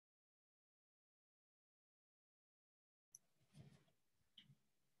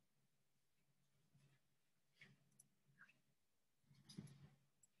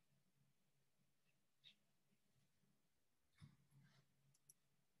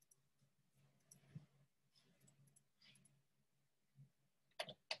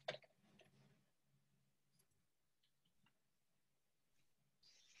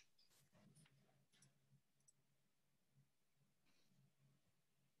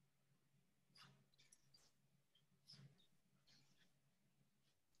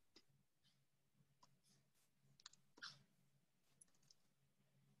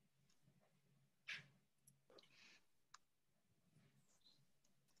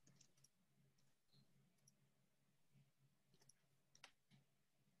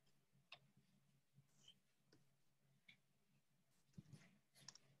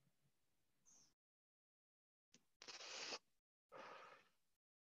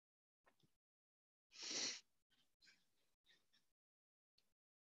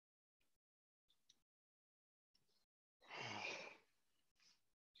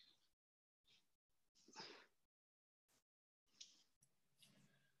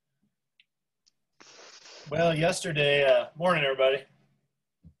Well, yesterday, morning, everybody.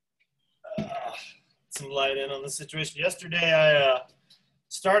 Uh, some light in on the situation. Yesterday, I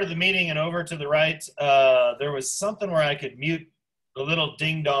started the meeting, and over to the right, there was something where I could mute the little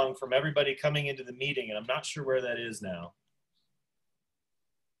ding dong from everybody coming into the meeting, and I'm not sure where that is now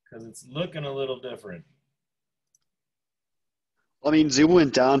because it's looking a little different. I mean, Zoom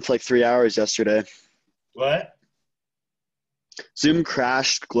went down for like 3 hours yesterday. What? Zoom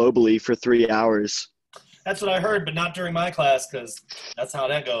crashed globally for 3 hours. That's what I heard, but not during my class because that's how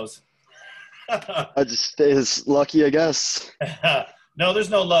that goes. I just is lucky, I guess. No, there's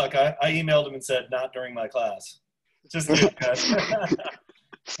no luck. I emailed him and said, not during my class. Just kidding, guys.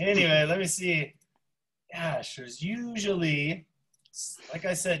 Anyway, let me see. Gosh, there's usually, like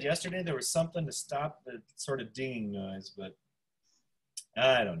I said yesterday, there was something to stop the sort of dinging noise, but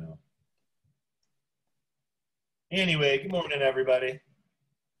I don't know. Anyway, good morning, everybody.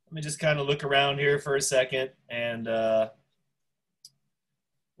 Let me just kind of look around here for a second, and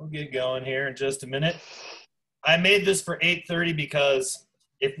we'll get going here in just a minute. I made this for 8:30 because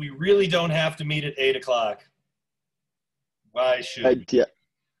if we really don't have to meet at 8 o'clock, why should we?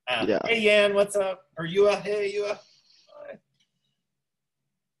 Yeah. Hey, Yan, what's up? Or Yua? Hey, Yua. Hi.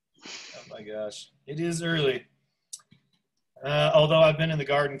 Oh, my gosh. It is early. Although I've been in the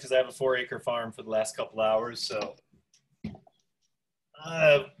garden because I have a 4-acre farm for the last couple hours, so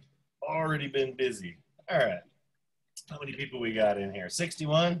I've already been busy. All right. How many people we got in here?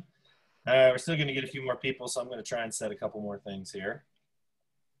 61? We're still going to get a few more people, so I'm going to try and set a couple more things here.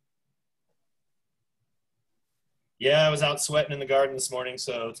 Yeah, I was out sweating in the garden this morning,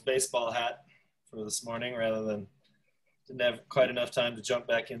 so it's baseball hat for this morning rather than didn't have quite enough time to jump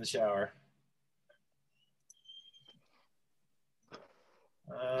back in the shower.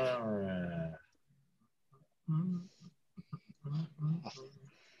 All right.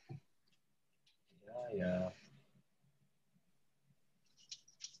 Yeah.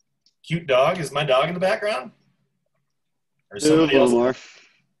 Cute dog. Is my dog in the background? Or somebody else? More.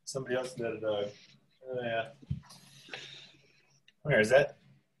 Somebody else got a dog. Oh, yeah. Where is that?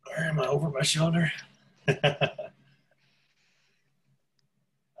 Where am I? Over my shoulder?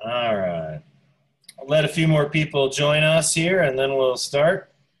 All right. I'll let a few more people join us here, and then we'll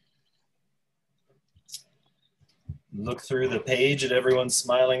start. Look through the page at everyone's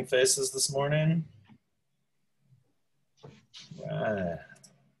smiling faces this morning. Right.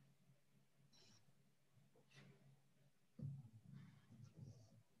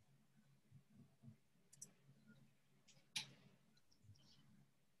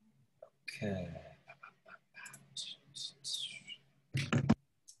 Okay.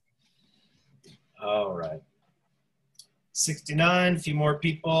 All right. 69, a few more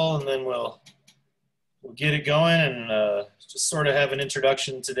people, and then we'll get it going and just sort of have an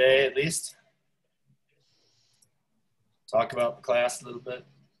introduction today at least. Talk about the class a little bit.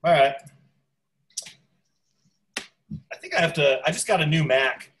 All right. I think I just got a new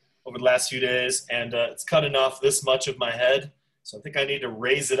Mac over the last few days, and it's cutting off this much of my head. So I think I need to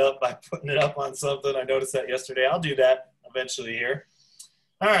raise it up by putting it up on something. I noticed that yesterday. I'll do that eventually here.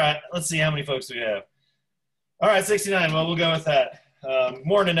 All right, let's see how many folks we have. All right, 69. Well, we'll go with that.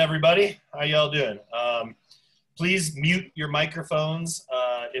 Morning, everybody. How y'all doing? Please mute your microphones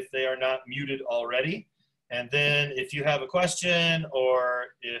if they are not muted already. And then if you have a question or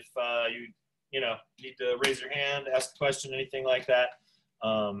if you need to raise your hand, ask a question, anything like that,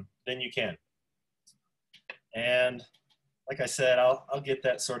 then you can. And like I said, I'll get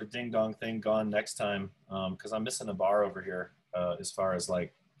that sort of ding dong thing gone next time because I'm missing a bar over here as far as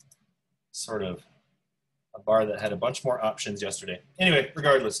like sort of a bar that had a bunch more options yesterday. Anyway,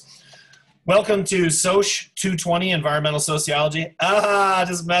 regardless, welcome to Soc 220 Environmental Sociology.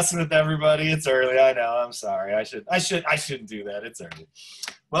 Just messing with everybody. It's early. I know. I'm sorry. I shouldn't do that. It's early.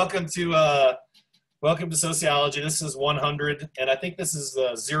 Welcome to Sociology. This is 100, and I think this is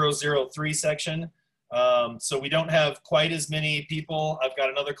the 003 section. So we don't have quite as many people. I've got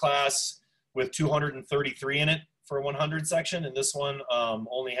another class with 233 in it for 100 section, and this one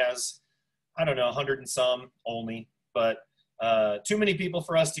only has, I don't know, 100 and some only, but too many people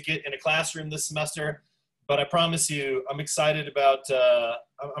for us to get in a classroom this semester. But I promise you, I'm excited about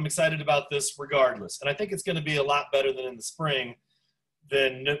this regardless, and I think it's going to be a lot better than in the spring,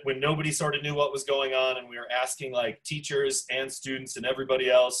 than when nobody sort of knew what was going on, and we were asking like teachers and students and everybody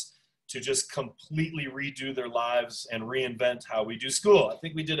else to just completely redo their lives and reinvent how we do school. I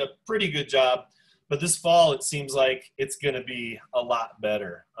think we did a pretty good job, but this fall it seems like it's going to be a lot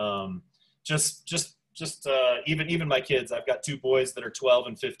better. Even my kids, I've got two boys that are 12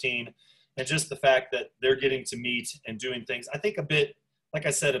 and 15, and just the fact that they're getting to meet and doing things, I think a bit like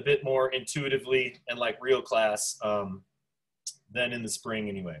I said, a bit more intuitively and like real class than in the spring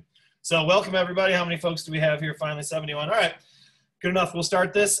anyway. So welcome everybody. How many folks do we have here? Finally 71. All right, good enough. We'll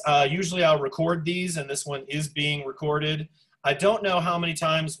start this. Usually I'll record these, and this one is being recorded. I don't know how many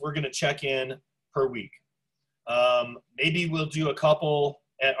times we're going to check in per week. Maybe we'll do a couple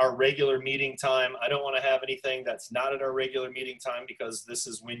at our regular meeting time. I don't want to have anything that's not at our regular meeting time because this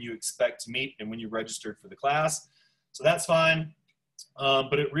is when you expect to meet and when you registered for the class. So that's fine.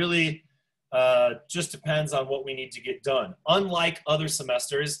 But it really just depends on what we need to get done. Unlike other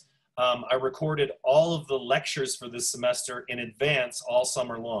semesters, I recorded all of the lectures for this semester in advance all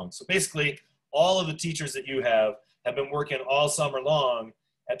summer long. So basically, all of the teachers that you have been working all summer long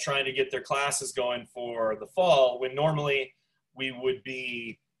at trying to get their classes going for the fall, when normally we would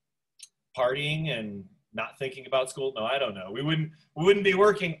be partying and not thinking about school. No, I don't know. We wouldn't be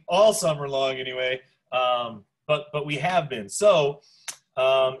working all summer long anyway, but we have been. So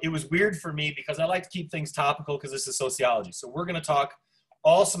it was weird for me because I like to keep things topical because this is sociology. So we're going to talk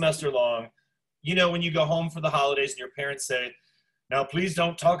all semester long. You know, when you go home for the holidays and your parents say, now please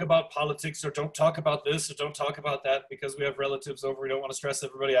don't talk about politics or don't talk about this or don't talk about that because we have relatives over. We don't want to stress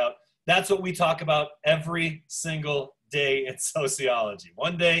everybody out. That's what we talk about every single day in sociology.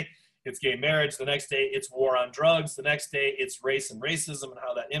 One day it's gay marriage. The next day it's war on drugs. The next day it's race and racism and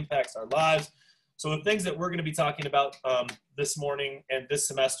how that impacts our lives. So the things that we're going to be talking about this morning and this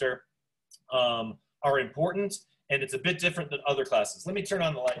semester are important, and it's a bit different than other classes. Let me turn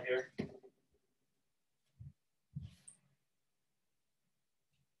on the light here.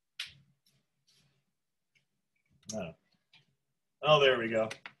 Oh, there we go.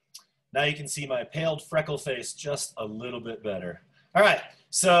 Now you can see my paled freckle face just a little bit better. All right,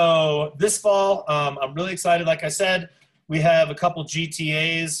 so this fall, I'm really excited. Like I said, we have a couple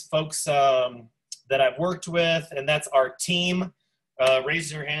GTAs, folks that I've worked with, and that's our team.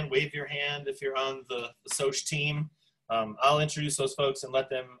 Raise your hand, wave your hand if you're on the SOC team. I'll introduce those folks and let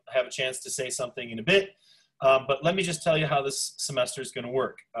them have a chance to say something in a bit. But let me just tell you how this semester is going to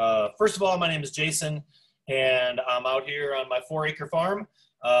work. First of all, my name is Jason, and I'm out here on my 4-acre farm.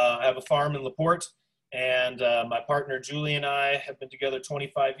 I have a farm in LaPorte, and my partner Julie and I have been together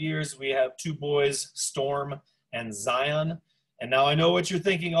 25 years. We have 2 boys, Storm and Zion. And now I know what you're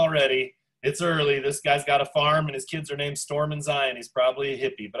thinking already. It's early. This guy's got a farm, and his kids are named Storm and Zion. He's probably a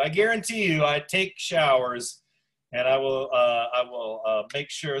hippie. But I guarantee you, I take showers, and I will make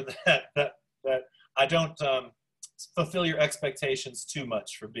sure that I don't fulfill your expectations too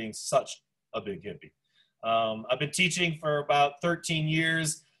much for being such a big hippie. I've been teaching for about 13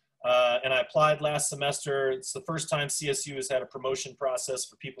 years, and I applied last semester. It's the first time CSU has had a promotion process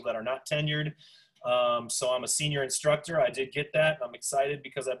for people that are not tenured. So I'm a senior instructor. I did get that. I'm excited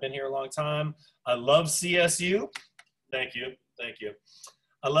because I've been here a long time. I love CSU. Thank you. Thank you.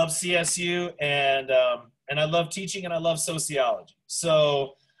 I love CSU, and I love teaching, and I love sociology.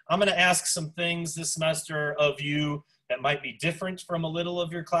 So I'm going to ask some things this semester of you that might be different from a little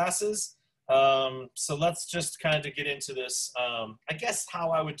of your classes. So let's just kind of get into this. I guess how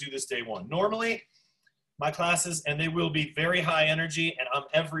I would do this day one. Normally, my classes, and they will be very high energy, and I'm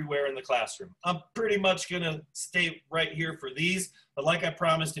everywhere in the classroom. I'm pretty much going to stay right here for these. But like I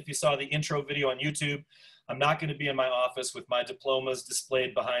promised, if you saw the intro video on YouTube, I'm not going to be in my office with my diplomas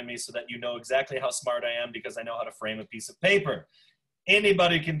displayed behind me so that you know exactly how smart I am because I know how to frame a piece of paper.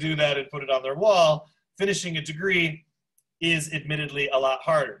 Anybody can do that and put it on their wall. Finishing a degree is admittedly a lot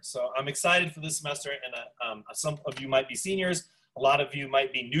harder. So I'm excited for this semester, and some of you might be seniors. A lot of you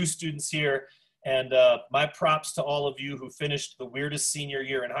might be new students here. And my props to all of you who finished the weirdest senior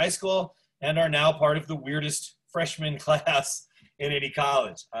year in high school and are now part of the weirdest freshman class in any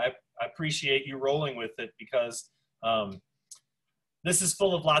college. I appreciate you rolling with it because this is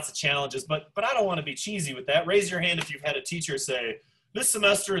full of lots of challenges, but I don't want to be cheesy with that. Raise your hand if you've had a teacher say, this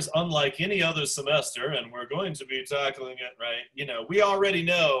semester is unlike any other semester, and we're going to be tackling it, right? You know, we already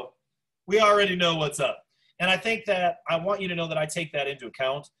know what's up. And I think that I want you to know that I take that into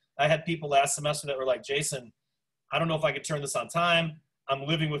account. I had people last semester that were like, Jason, I don't know if I could turn this on time. I'm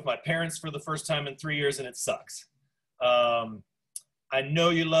living with my parents for the first time in 3 years, and it sucks. I know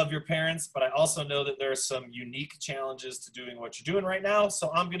you love your parents, but I also know that there are some unique challenges to doing what you're doing right now.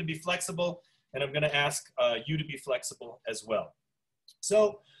 So I'm going to be flexible, and I'm going to ask you to be flexible as well.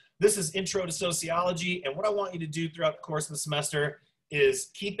 So this is Intro to Sociology, and what I want you to do throughout the course of the semester is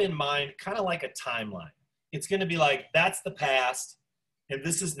keep in mind kind of like a timeline. It's going to be like, that's the past, and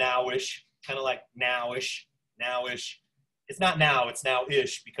this is now-ish, kind of like now-ish. It's not now, it's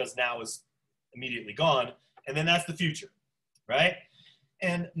now-ish, because now is immediately gone, and then that's the future, right?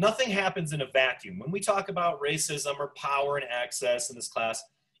 And nothing happens in a vacuum. When we talk about racism or power and access in this class,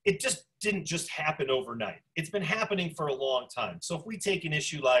 it just didn't just happen overnight. It's been happening for a long time. So if we take an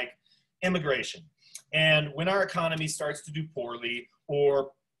issue like immigration, and when our economy starts to do poorly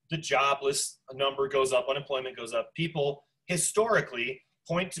or the jobless number goes up, unemployment goes up, people historically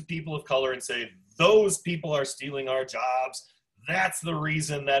point to people of color and say, those people are stealing our jobs. That's the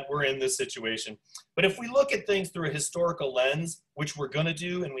reason that we're in this situation. But if we look at things through a historical lens, which we're going to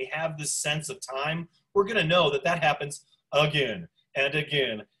do, and we have this sense of time, we're going to know that that happens again and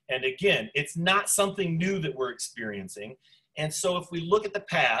again and again. It's not something new that we're experiencing. And so if we look at the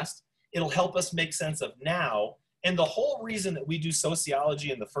past, it'll help us make sense of now. And the whole reason that we do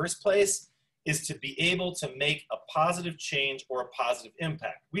sociology in the first place is to be able to make a positive change or a positive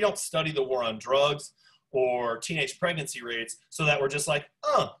impact. We don't study the war on drugs or teenage pregnancy rates so that we're just like,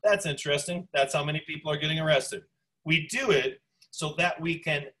 oh, that's interesting. That's how many people are getting arrested. We do it so that we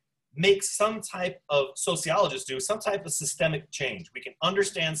can make some type of, sociologists do, some type of systemic change. We can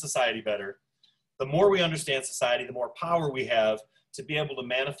understand society better. The more we understand society, the more power we have to be able to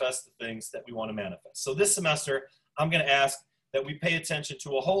manifest the things that we want to manifest. So this semester, I'm going to ask that we pay attention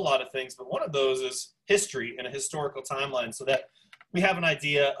to a whole lot of things, but one of those is history and a historical timeline so that we have an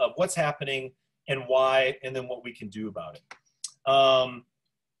idea of what's happening and why, and then what we can do about it.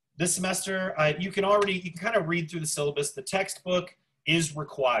 This semester, you can kind of read through the syllabus. The textbook is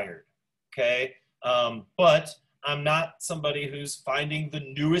required, okay? But I'm not somebody who's finding the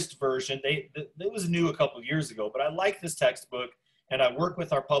newest version. It was new a couple of years ago, but I like this textbook, and I work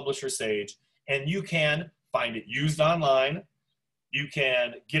with our publisher, Sage, and you can find it used online. You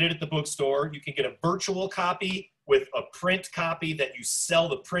can get it at the bookstore. You can get a virtual copy with a print copy that you sell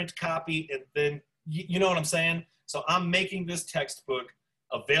the print copy, and then, you know what I'm saying? So I'm making this textbook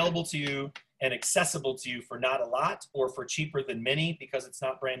available to you and accessible to you for not a lot or for cheaper than many because it's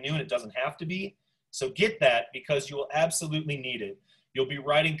not brand new and it doesn't have to be. So get that because you will absolutely need it. You'll be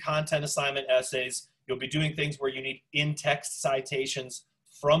writing content assignment essays. You'll be doing things where you need in-text citations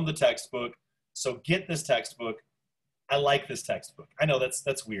from the textbook. So get this textbook. I like this textbook. I know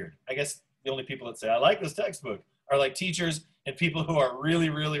that's weird. I guess the only people that say I like this textbook are like teachers and people who are really,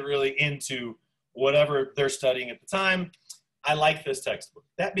 really, really into whatever they're studying at the time. I like this textbook.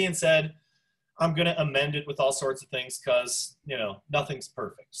 That being said, I'm going to amend it with all sorts of things because, you know, nothing's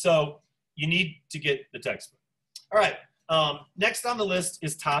perfect. So you need to get the textbook. All right. Next on the list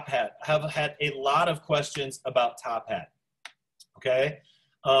is Top Hat. I have had a lot of questions about Top Hat. Okay.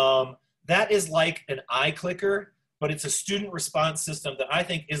 That is like an iClicker, but it's a student response system that I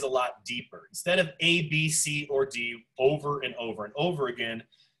think is a lot deeper. Instead of A, B, C, or D over and over and over again,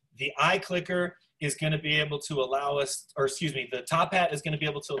 the iClicker is going to be able to allow us, or excuse me, the Top Hat is going to be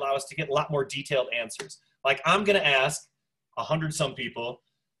able to allow us to get a lot more detailed answers. Like I'm going to ask 100-some people,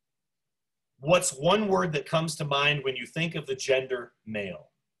 what's one word that comes to mind when you think of the gender male,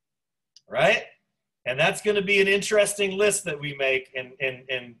 right? And that's going to be an interesting list that we make and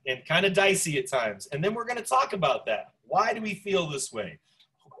kind of dicey at times. And then we're going to talk about that. Why do we feel this way?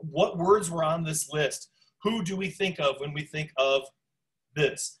 What words were on this list? Who do we think of when we think of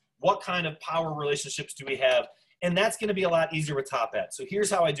this? What kind of power relationships do we have? And that's going to be a lot easier with Top Hat. So here's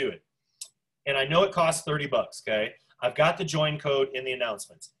how I do it. And I know it costs $30, okay? I've got the join code in the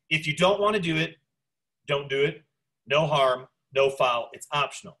announcements. If you don't want to do it, don't do it. No harm, no foul. It's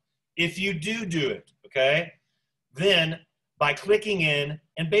optional. If you do it, okay, then by clicking in,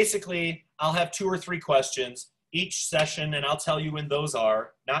 and basically I'll have 2 or 3 questions each session, and I'll tell you when those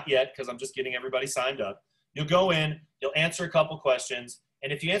are. Not yet, because I'm just getting everybody signed up. You'll go in, you'll answer a couple questions,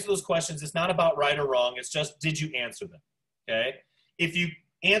 and if you answer those questions, it's not about right or wrong. It's just, did you answer them, okay? If you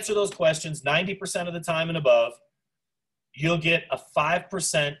answer those questions 90% of the time and above, you'll get a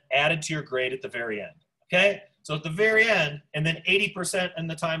 5% added to your grade at the very end, okay? So at the very end, and then 80% in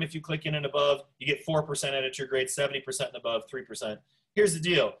the time if you click in and above, you get 4% added to your grade, 70% and above, 3%. Here's the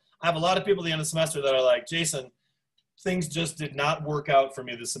deal. I have a lot of people at the end of the semester that are like, Jason, things just did not work out for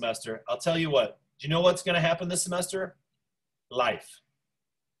me this semester. I'll tell you what. Do you know what's going to happen this semester? Life.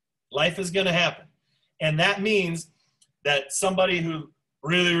 Life is going to happen. And that means that somebody who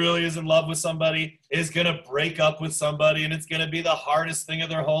really, really is in love with somebody is going to break up with somebody, and it's going to be the hardest thing of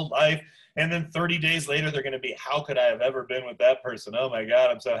their whole life. And then 30 days later, they're going to be, how could I have ever been with that person? Oh my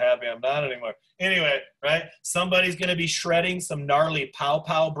God, I'm so happy I'm not anymore. Anyway, right? Somebody's going to be shredding some gnarly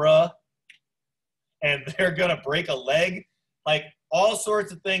pow-pow bruh, and they're going to break a leg. Like all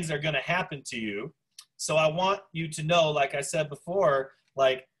sorts of things are going to happen to you. So I want you to know, like I said before,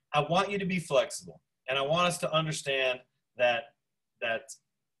 like I want you to be flexible. And I want us to understand that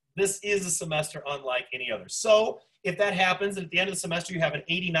this is a semester unlike any other. So if that happens and at the end of the semester you have an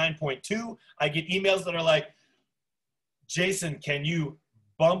 89.2, I get emails that are like, Jason, can you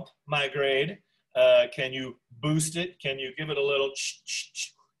bump my grade? Can you boost it? Can you give it a little,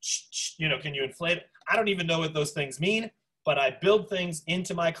 can you inflate it? I don't even know what those things mean, but I build things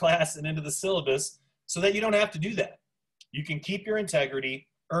into my class and into the syllabus so that you don't have to do that. You can keep your integrity,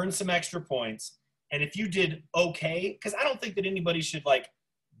 earn some extra points, and if you did okay, because I don't think that anybody should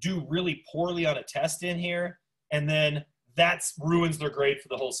do really poorly on a test in here, and then that ruins their grade for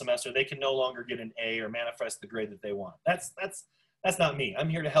the whole semester. They can no longer get an A or manifest the grade that they want. That's not me. I'm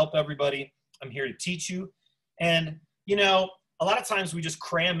here to help everybody. I'm here to teach you. And, a lot of times we just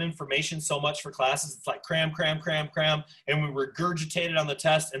cram information so much for classes. It's like cram, and we regurgitate it on the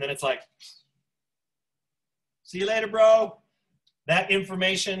test, and then it's like, see you later, bro. That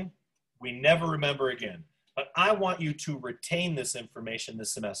information we never remember again. But I want you to retain this information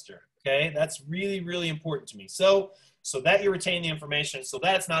this semester, okay? That's really, really important to me. So that you retain the information, so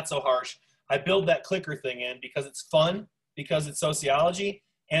that it's not so harsh, I build that clicker thing in because it's fun, because it's sociology,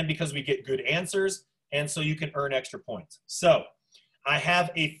 and because we get good answers, and so you can earn extra points. So I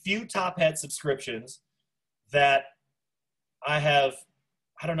have a few Top Hat subscriptions that I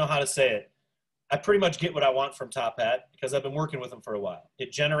don't know how to say it. I pretty much get what I want from Top Hat because I've been working with them for a while.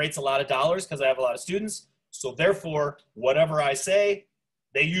 It generates a lot of dollars because I have a lot of students. So therefore, whatever I say,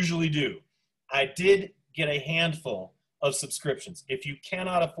 they usually do. I did get a handful of subscriptions. If you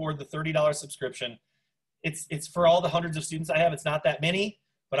cannot afford the $30 subscription, it's for all the hundreds of students I have. It's not that many,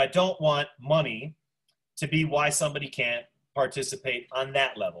 but I don't want money to be why somebody can't participate on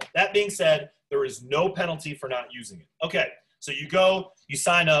that level. That being said, there is no penalty for not using it. Okay, so you go, you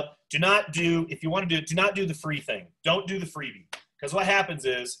sign up. If you want to do it, do not do the free thing. Don't do the freebie. Because what happens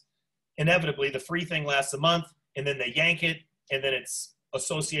is, inevitably, the free thing lasts a month, and then they yank it, and then it's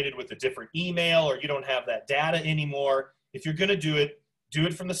associated with a different email, or you don't have that data anymore. If you're going to do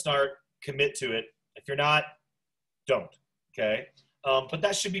it from the start, commit to it. If you're not, don't, okay? But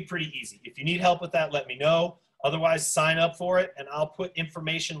that should be pretty easy. If you need help with that, let me know. Otherwise, sign up for it, and I'll put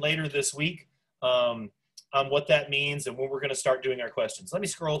information later this week on what that means and when we're going to start doing our questions. Let me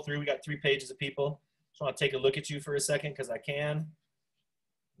scroll through. We got 3 pages of people. Just want to take a look at you for a second because I can.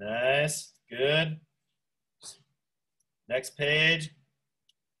 Nice. Good. Next page.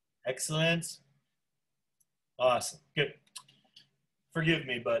 Excellent. Awesome. Good. Forgive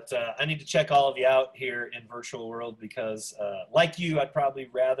me, but I need to check all of you out here in virtual world because like you, I'd probably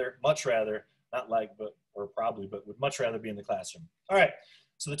much rather, not like, but, or probably, but would much rather be in the classroom. All right.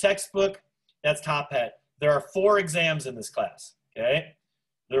 So the textbook, that's Top Hat. There are 4 exams in this class, okay?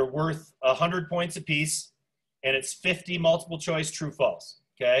 They're worth 100 points apiece, and it's 50 multiple choice true false,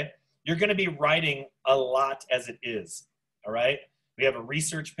 okay? You're going to be writing a lot as it is, all right? We have a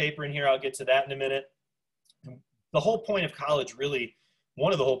research paper in here. I'll get to that in a minute. The whole point of college, really,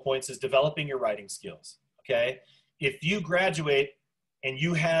 one of the whole points is developing your writing skills, okay? If you graduate and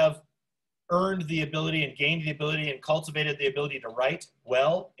you have earned the ability and gained the ability and cultivated the ability to write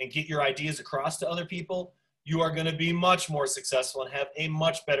well and get your ideas across to other people, you are going to be much more successful and have a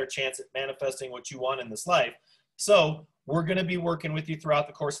much better chance at manifesting what you want in this life. So we're going to be working with you throughout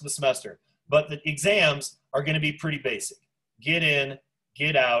the course of the semester. But the exams are going to be pretty basic. Get in,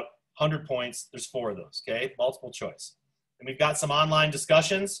 get out, 100 points. There's 4 of those, okay? Multiple choice. And we've got some online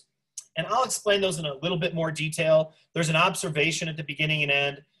discussions. And I'll explain those in a little bit more detail. There's an observation at the beginning and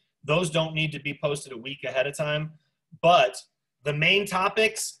end. Those don't need to be posted a week ahead of time. But the main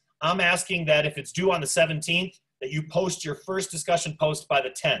topics, I'm asking that if it's due on the 17th, that you post your first discussion post by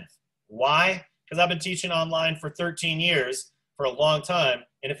the 10th. Why? Because I've been teaching online for 13 years, for a long time.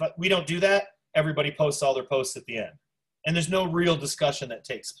 And if we don't do that, everybody posts all their posts at the end. And there's no real discussion that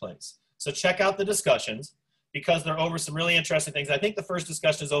takes place. So check out the discussions because they're over some really interesting things. I think the first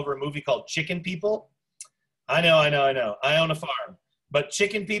discussion is over a movie called Chicken People. I know. I own a farm. But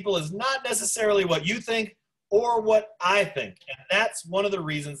Chicken People is not necessarily what you think or what I think. And that's one of the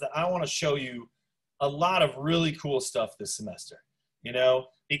reasons that I want to show you a lot of really cool stuff this semester,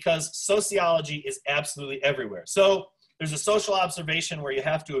 because sociology is absolutely everywhere. So there's a social observation where you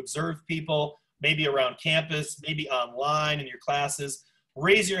have to observe people, maybe around campus, maybe online in your classes.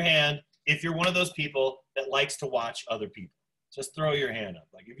 Raise your hand if you're one of those people that likes to watch other people. Just throw your hand up.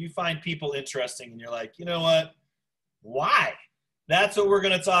 Like if you find people interesting and you're like, you know what, why? That's what we're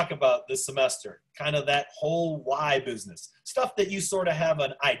going to talk about this semester, kind of that whole why business. Stuff that you sort of have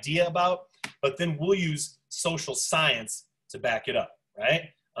an idea about, but then we'll use social science to back it up, right?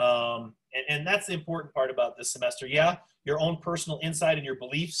 And that's the important part about this semester. Yeah, your own personal insight and your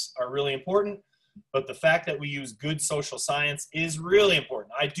beliefs are really important, but the fact that we use good social science is really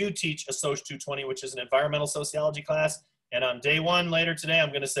important. I do teach a Soc 220, which is an environmental sociology class, and on day one later today, I'm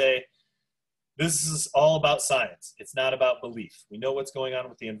going to say, this is all about science. It's not about belief. We know what's going on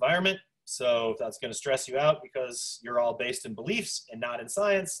with the environment, so if that's going to stress you out because you're all based in beliefs and not in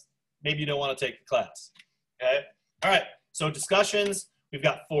science, maybe you don't want to take the class, okay? All right, so discussions. We've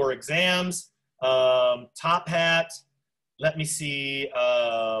got 4 exams, top hat. Let me see,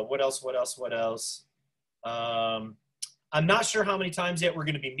 what else? I'm not sure how many times yet we're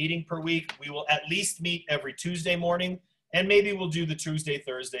going to be meeting per week. We will at least meet every Tuesday morning, and maybe we'll do the Tuesday,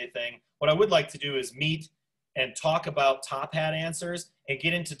 Thursday thing. What I would like to do is meet and talk about top hat answers and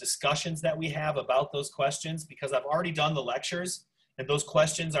get into discussions that we have about those questions, because I've already done the lectures, and those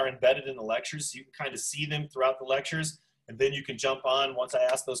questions are embedded in the lectures, so you can kind of see them throughout the lectures, and then you can jump on once I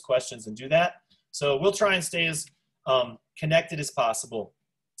ask those questions and do that. So we'll try and stay as connected as possible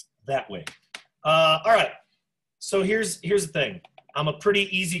that way. All right, so here's the thing. I'm a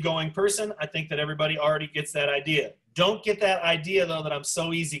pretty easygoing person. I think that everybody already gets that idea. Don't get that idea, though, that I'm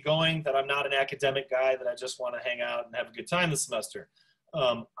so easygoing, that I'm not an academic guy, that I just want to hang out and have a good time this semester.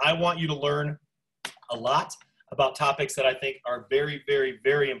 I want you to learn a lot about topics that I think are very, very,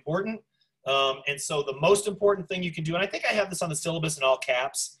 very important. And so the most important thing you can do, and I think I have this on the syllabus in all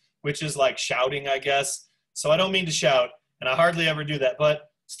caps, which is like shouting, I guess. So I don't mean to shout, and I hardly ever do that, but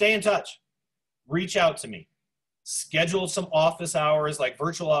stay in touch. Reach out to me. Schedule some office hours, like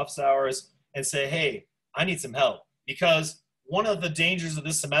virtual office hours, and say, hey, I need some help. Because one of the dangers of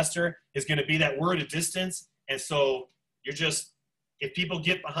this semester is going to be that we're at a distance. And so you're just, if people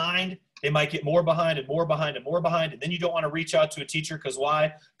get behind, they might get more behind and more behind and more behind. And then you don't want to reach out to a teacher, because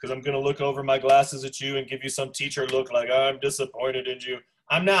why? Because I'm going to look over my glasses at you and give you some teacher look like I'm disappointed in you.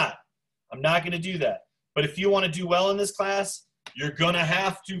 I'm not going to do that. But if you want to do well in this class, you're going to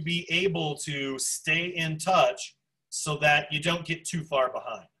have to be able to stay in touch so that you don't get too far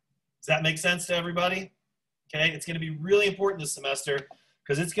behind. Does that make sense to everybody? Okay, it's going to be really important this semester,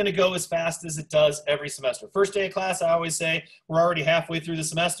 because it's going to go as fast as it does every semester. First day of class, I always say, we're already halfway through the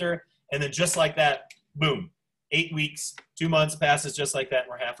semester, and then just like that, boom, 8 weeks, 2 months passes just like that, and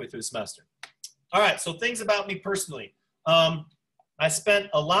we're halfway through the semester. All right, so things about me personally. I spent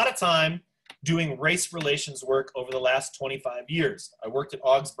a lot of time doing race relations work over the last 25 years. I worked at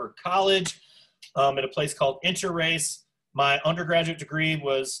Augsburg College at a place called Interrace. My undergraduate degree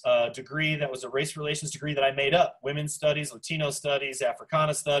was a degree that was a race relations degree that I made up. Women's studies, Latino studies,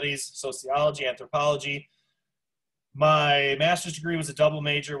 Africana studies, sociology, anthropology. My master's degree was a double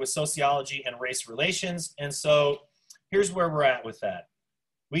major with sociology and race relations. And so here's where we're at with that.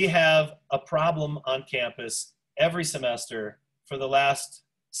 We have a problem on campus every semester for the last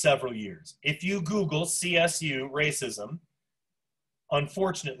several years. If you Google CSU racism,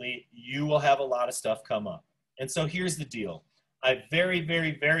 unfortunately, you will have a lot of stuff come up. And so here's the deal. I very,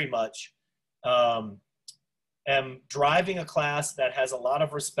 very, very much am driving a class that has a lot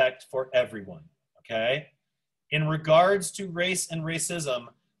of respect for everyone, okay? In regards to race and racism,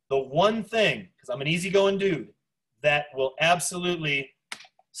 the one thing, because I'm an easygoing dude, that will absolutely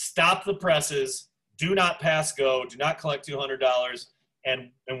stop the presses, do not pass go, do not collect $200,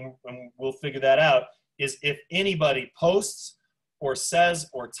 and we'll figure that out, is if anybody posts or says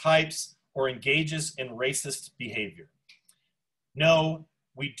or types or engages in racist behavior. No,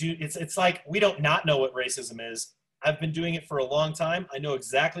 we do. It's like we don't not know what racism is. I've been doing it for a long time. I know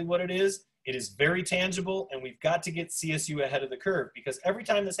exactly what it is. It is very tangible, and we've got to get CSU ahead of the curve, because every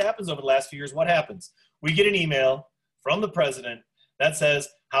time this happens over the last few years, what happens? We get an email from the president that says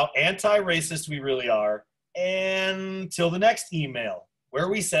how anti-racist we really are, until the next email where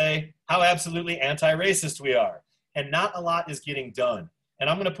we say how absolutely anti-racist we are. And not a lot is getting done. And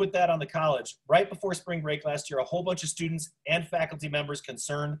I'm going to put that on the college. Right before spring break last year, a whole bunch of students and faculty members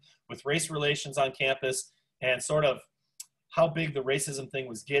concerned with race relations on campus and sort of how big the racism thing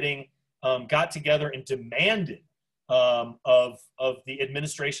was getting, got together and demanded of the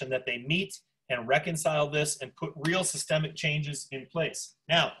administration that they meet and reconcile this and put real systemic changes in place.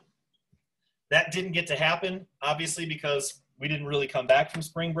 Now, that didn't get to happen, obviously, because we didn't really come back from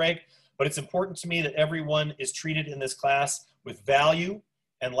spring break, but it's important to me that everyone is treated in this class with value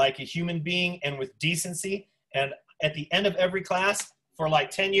and like a human being and with decency. And at the end of every class, for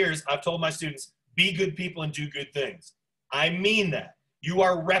like 10 years, I've told my students, be good people and do good things. I mean that. You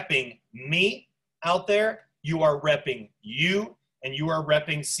are repping me out there, you are repping you, and you are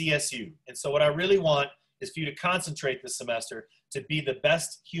repping CSU. And so what I really want is for you to concentrate this semester to be the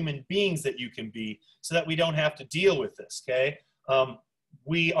best human beings that you can be, so that we don't have to deal with this, okay?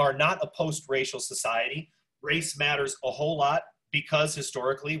 We are not a post-racial society. Race matters a whole lot, because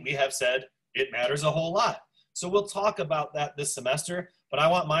historically we have said It matters a whole lot. So we'll talk about that this semester, but I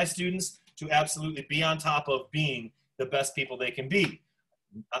want my students to absolutely be on top of being the best people they can be.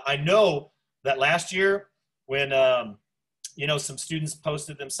 I know that last year when, you know, some students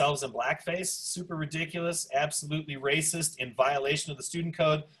posted themselves in blackface, super ridiculous, absolutely racist, in violation of the student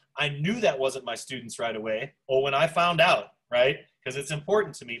code. I knew that wasn't my students right away, or when I found out, right? Because it's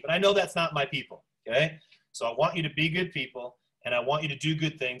important to me, but I know that's not my people, okay? So I want you to be good people, and I want you to do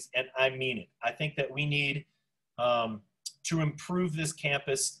good things, and I mean it. I think that we need to improve this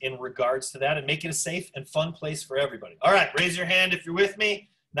campus in regards to that and make it a safe and fun place for everybody. All right, raise your hand if you're with me.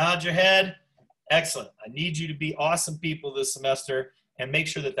 Nod your head. Excellent. I need you to be awesome people this semester and make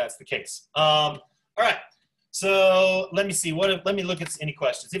sure that that's the case. All right, so let me see. Let me look at any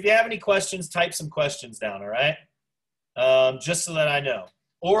questions. If you have any questions, type some questions down, all right? Just so that I know.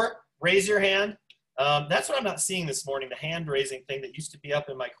 Or raise your hand. That's what I'm not seeing this morning, the hand raising thing that used to be up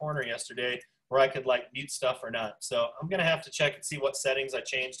in my corner yesterday where I could like mute stuff or not. So I'm gonna have to check and see what settings I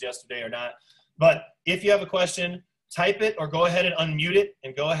changed yesterday or not. But if you have a question, type it or go ahead and unmute it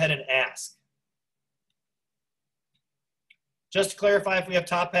and go ahead and ask. Just to clarify, if we have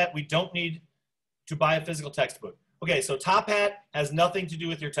Top Hat, we don't need to buy a physical textbook. Okay, so Top Hat has nothing to do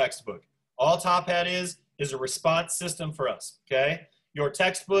with your textbook. All Top Hat is a response system for us, okay? Your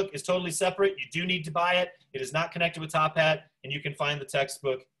textbook is totally separate. You do need to buy it. It is not connected with Top Hat, and you can find the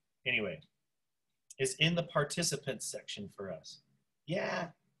textbook anyway. It's in the participants section for us. Yeah,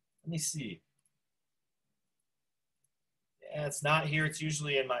 let me see. Yeah, it's not here. It's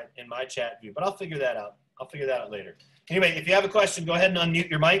usually in my chat view, but I'll figure that out. I'll figure that out later. Anyway, if you have a question, go ahead and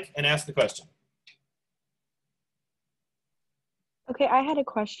unmute your mic and ask the question. Okay, I had a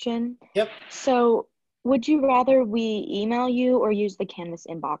question. Yep. So would you rather we email you or use the Canvas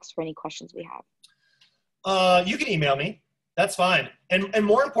inbox for any questions we have? You can email me. That's fine. And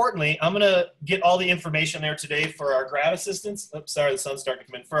more importantly, I'm going to get all the information there today for our grad assistants. Oops, sorry, the sun's starting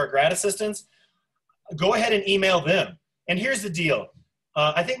to come in. For our grad assistants, go ahead and email them. And here's the deal.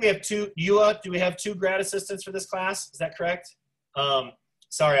 I think we have two. Yua, do we have two grad assistants for this class? Is that correct?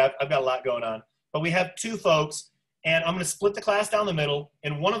 Sorry, I've got a lot going on. But we have two folks, and I'm going to split the class down the middle,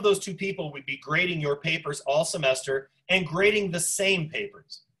 and one of those two people would be grading your papers all semester and grading the same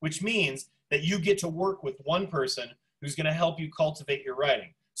papers, which means that you get to work with one person who's going to help you cultivate your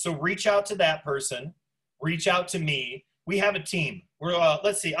writing. So reach out to that person, reach out to me. We have a team. We're,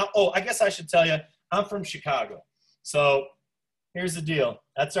 let's see. Oh, I guess I should tell you, I'm from Chicago. So here's the deal.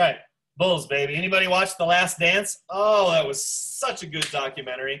 That's right. Bulls, baby. Anybody watch The Last Dance? Oh, that was such a good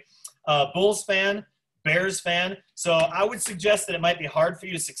documentary. Bulls fan, Bears fan. So I would suggest that it might be hard for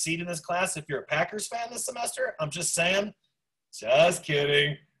you to succeed in this class if you're a Packers fan this semester. I'm just saying. Just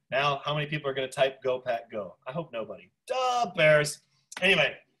kidding. Now, how many people are going to type Go Pack Go? I hope nobody. Duh, Bears.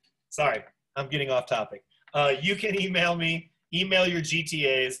 Anyway, sorry. I'm getting off topic. You can email me, email your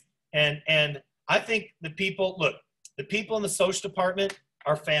GTAs, and I think the people, look, the people in the social department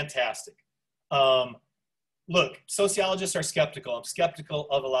are fantastic. Look, sociologists are skeptical. I'm skeptical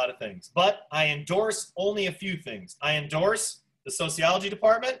of a lot of things, but I endorse only a few things. I endorse the sociology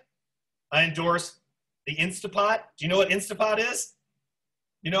department. I endorse the Instapot. Do you know what Instapot is?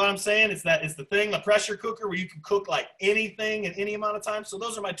 You know what I'm saying? It's the thing, the pressure cooker where you can cook like anything in any amount of time. So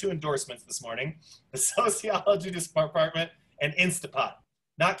those are my two endorsements this morning: the sociology department and Instapot,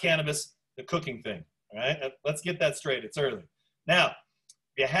 not cannabis, the cooking thing. All right, let's get that straight. It's early. Now,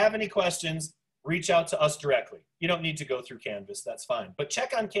 if you have any questions, reach out to us directly. You don't need to go through Canvas. That's fine. But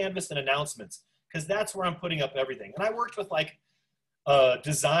check on Canvas and announcements, because that's where I'm putting up everything. And I worked with like a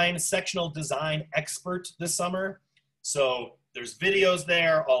sectional design expert this summer. So there's videos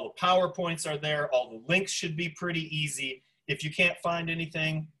there. All the PowerPoints are there. All the links should be pretty easy. If you can't find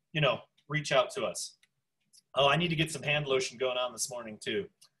anything, you know, reach out to us. Oh, I need to get some hand lotion going on this morning too.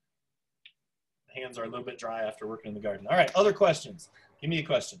 Hands are a little bit dry after working in the garden. All right, other questions? Give me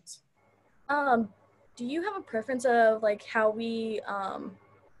questions. Do you have a preference of like how we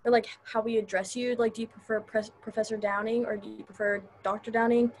address you? Like, do you prefer Professor Downing or do you prefer Dr.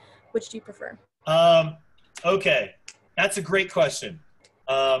 Downing? Which do you prefer? Okay, that's a great question.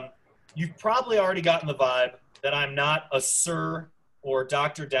 You've probably already gotten the vibe that I'm not a Sir or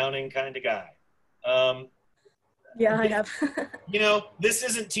Dr. Downing kind of guy. Yeah, I have. You know, this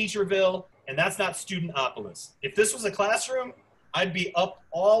isn't Teacherville, and that's not Studentopolis. If this was a classroom, I'd be up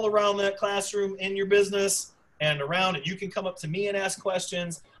all around that classroom in your business and around it. You can come up to me and ask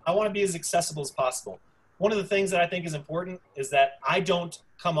questions. I want to be as accessible as possible. One of the things that I think is important is that I don't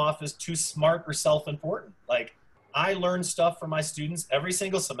come off as too smart or self-important. Like, I learn stuff from my students every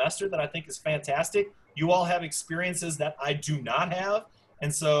single semester that I think is fantastic. You all have experiences that I do not have.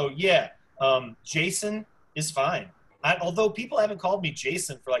 And so, yeah, Jason is fine. Although people haven't called me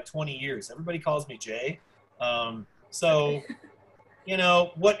Jason for like 20 years. Everybody calls me Jay. So, you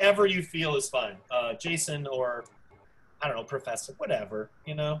know, whatever you feel is fine. Jason or, I don't know, professor, whatever,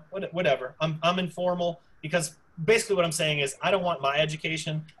 you know, whatever. I'm informal because basically what I'm saying is I don't want my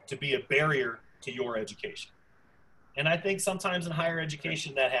education to be a barrier to your education. And I think sometimes in higher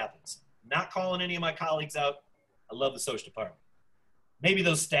education that happens. Not calling any of my colleagues out. I love the social department. Maybe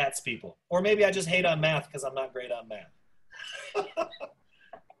those stats people. Or maybe I just hate on math because I'm not great on math.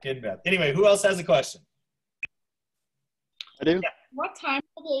 In math. Anyway, who else has a question? I do. Yeah. What time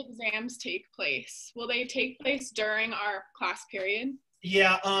will the exams take place? Will they take place during our class period?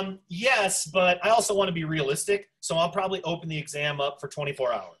 Yeah, yes, but I also want to be realistic. So I'll probably open the exam up for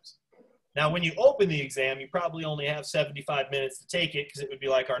 24 hours. Now, when you open the exam, you probably only have 75 minutes to take it because it would be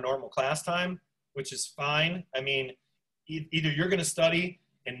like our normal class time, which is fine. I mean, either you're going to study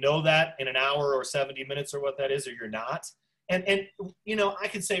and know that in an hour or 70 minutes or what that is, or you're not. And you know, I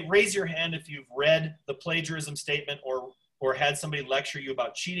could say raise your hand if you've read the plagiarism statement or had somebody lecture you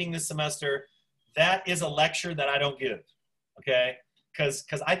about cheating this semester. That is a lecture that I don't give, okay? Because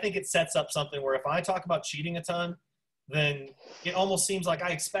I think it sets up something where if I talk about cheating a ton, then it almost seems like I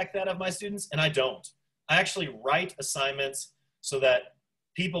expect that of my students, and I don't. I actually write assignments so that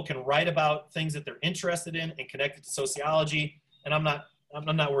people can write about things that they're interested in and connect it to sociology, and I'm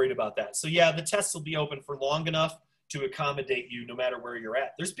not worried about that. So yeah, the tests will be open for long enough to accommodate you no matter where you're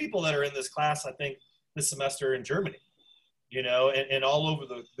at. There's people that are in this class, I think, this semester in Germany, you know, and all over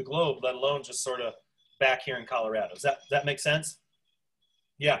the globe, let alone just sort of back here in Colorado. Does that make sense?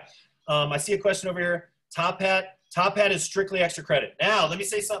 Yeah. I see a question over here. Top Hat is strictly extra credit. Now, let me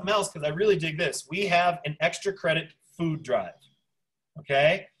say something else because I really dig this. We have an extra credit food drive.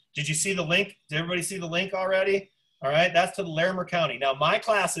 Okay? Did you see the link? Did everybody see the link already? All right, that's to the Larimer County. Now, my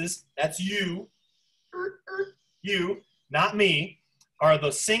classes, that's you, not me, are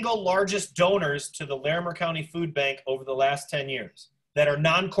the single largest donors to the Larimer County Food Bank over the last 10 years that are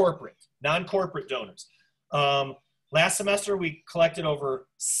non-corporate donors. Last semester, we collected over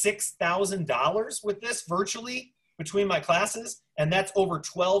 $6,000 with this virtually between my classes, and that's over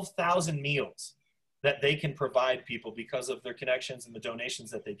 12,000 meals that they can provide people because of their connections and the donations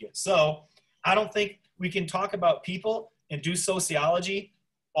that they get. So I don't think we can talk about people and do sociology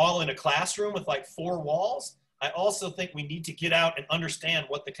all in a classroom with like 4 walls. I also think we need to get out and understand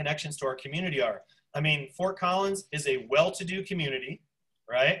what the connections to our community are. I mean, Fort Collins is a well-to-do community,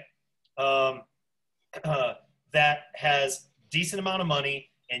 right? That has decent amount of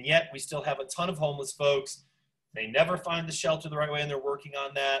money, and yet we still have a ton of homeless folks. They never find the shelter the right way, and they're working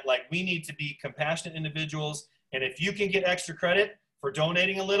on that. Like, we need to be compassionate individuals, and if you can get extra credit for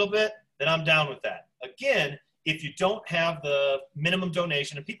donating a little bit, then I'm down with that. Again, if you don't have the minimum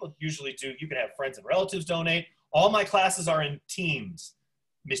donation, and people usually do, you can have friends and relatives donate. All my classes are in teams,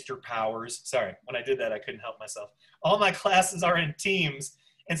 Mr. Powers. Sorry, when I did that, I couldn't help myself. All my classes are in teams,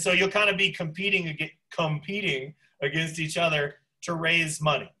 and so you'll kind of be competing against each other to raise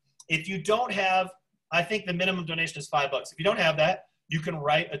money. If you don't have, I think the minimum donation is $5. If you don't have that, you can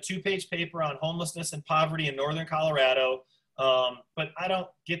write a 2-page paper on homelessness and poverty in Northern Colorado. But I don't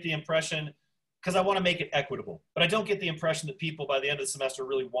get the impression, because I want to make it equitable, but I don't get the impression that people by the end of the semester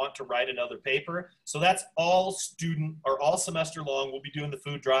really want to write another paper. So that's all student or all semester long. We'll be doing the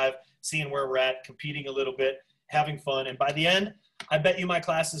food drive, seeing where we're at, competing a little bit, having fun. And by the end, I bet you my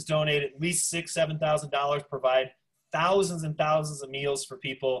classes donate at least $6,000, $7,000, provide thousands and thousands of meals for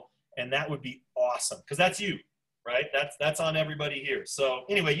people. And that would be awesome because that's you, right? That's on everybody here. So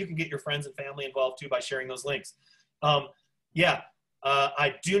anyway, you can get your friends and family involved too by sharing those links.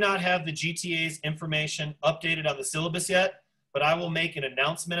 I do not have the GTA's information updated on the syllabus yet, but I will make an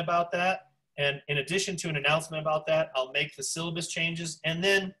announcement about that. And in addition to an announcement about that, I'll make the syllabus changes. And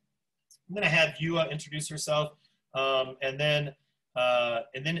then I'm going to have Yua introduce herself. And then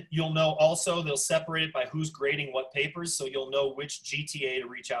you'll know also they'll separate it by who's grading what papers. So you'll know which GTA to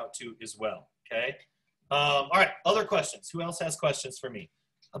reach out to as well. Okay. All right. Other questions. Who else has questions for me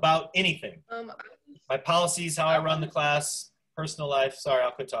about anything? My policies, how I run the class, personal life. Sorry,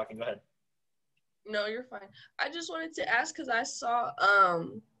 I'll quit talking. Go ahead. No, you're fine. I just wanted to ask because I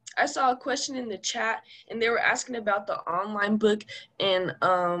saw a question in the chat and they were asking about the online book, and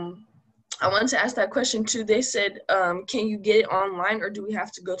I wanted to ask that question too. They said, can you get it online or do we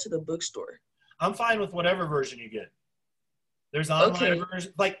have to go to the bookstore? I'm fine with whatever version you get. There's online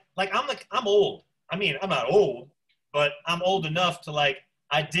version. Like I'm old. I mean, I'm not old, but I'm old enough to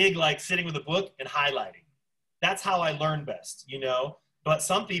I dig sitting with a book and highlighting. That's how I learn best, you know? But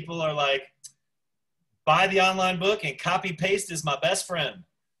some people are like, buy the online book and copy paste is my best friend.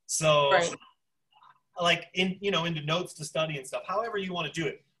 So Right. like into notes to study and stuff, however you want to do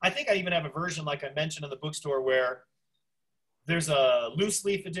it. I think I even have a version, like I mentioned in the bookstore, where there's a loose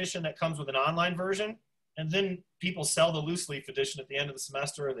leaf edition that comes with an online version, and then people sell the loose leaf edition at the end of the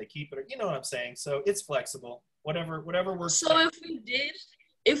semester, or they keep it, or you know what I'm saying. So it's flexible, whatever works. So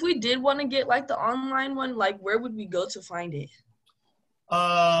if we did want to get like the online one, like where would we go to find it?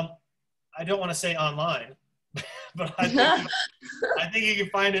 I don't want to say online, but I think you can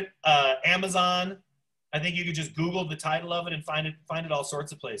find it Amazon. I think you could just Google the title of it and find it all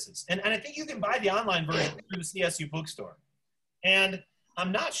sorts of places. And I think you can buy the online version through the CSU bookstore. And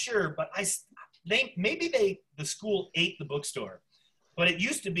I'm not sure, but the school ate the bookstore, but it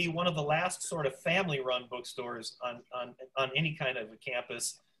used to be one of the last sort of family-run bookstores on any kind of a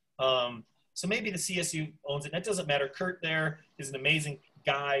campus. So maybe the CSU owns it. That doesn't matter. Kurt there is an amazing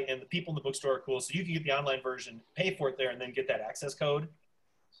guy, and the people in the bookstore are cool. So you can get the online version, pay for it there, and then get that access code.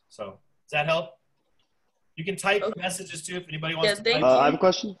 So does that help? You can type messages too if anybody wants to type. I have a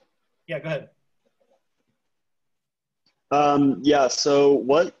question. Yeah, go ahead. Yeah, so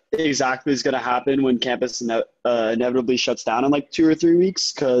what exactly is going to happen when campus inevitably shuts down in like 2 or 3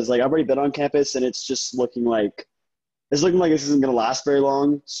 weeks? Because like I've already been on campus and it's just looking like this isn't going to last very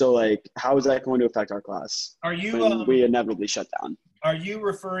long. So like, how is that going to affect our class? Are you when we inevitably shut down? Are you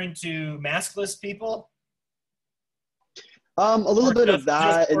referring to maskless people? A little bit of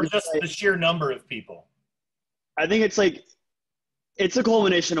that, or and just like, the sheer number of people. I think it's like it's a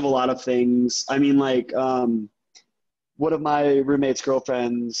culmination of a lot of things. I mean, like one of my roommate's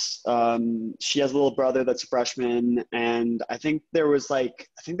girlfriends, she has a little brother that's a freshman, and I think there was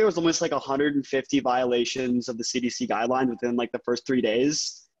almost like 150 violations of the CDC guidelines within like the first 3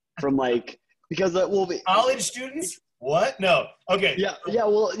 days from like because College students? What? No. Okay.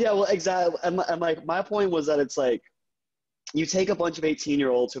 Well, exactly. And like my point was that it's like you take a bunch of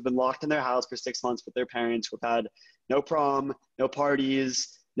 18-year-olds who've been locked in their house for 6 months with their parents, who've had no prom, no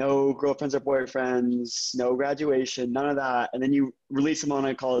parties, no girlfriends or boyfriends, no graduation, none of that, and then you release them on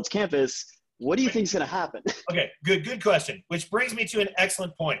a college campus. What do you think is going to happen? Okay, good question. Which brings me to an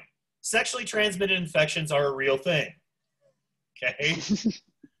excellent point. Sexually transmitted infections are a real thing. Okay,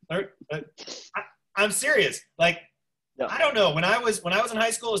 I'm serious. Like, yeah. I don't know. When I was in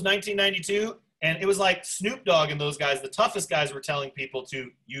high school, it was 1992. And it was like Snoop Dogg and those guys, the toughest guys, were telling people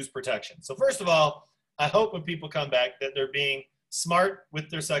to use protection. So first of all, I hope when people come back that they're being smart with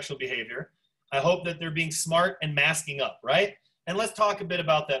their sexual behavior. I hope that they're being smart and masking up, right? And let's talk a bit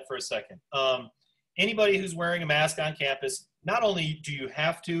about that for a second. Anybody who's wearing a mask on campus, not only do you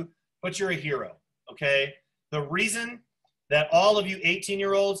have to, but you're a hero, okay? The reason that all of you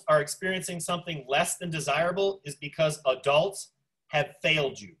 18-year-olds are experiencing something less than desirable is because adults have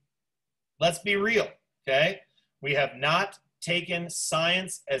failed you. Let's be real, okay? We have not taken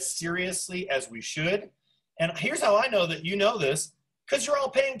science as seriously as we should. And here's how I know that you know this, because you're all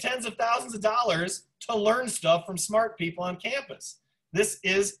paying tens of thousands of dollars to learn stuff from smart people on campus. This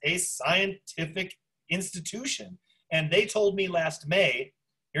is a scientific institution. And they told me last May,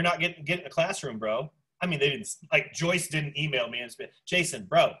 you're not getting a classroom, bro. I mean, they didn't, like Joyce didn't email me and say, Jason,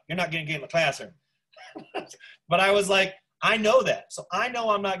 bro, you're not going to get in the classroom. But I was like, I know that. So I know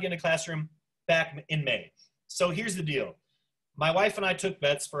I'm not getting a classroom back in May. So here's the deal. My wife and I took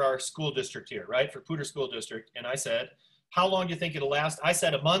bets for our school district here, right? For Poudre School District. And I said, how long do you think it'll last? I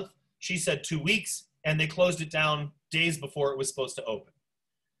said a month. She said 2 weeks. And they closed it down days before it was supposed to open.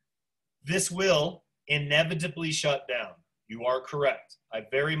 This will inevitably shut down. You are correct. I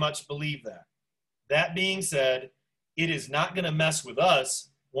very much believe that. That being said, it is not going to mess with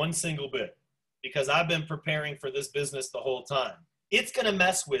us one single bit, because I've been preparing for this business the whole time. It's going to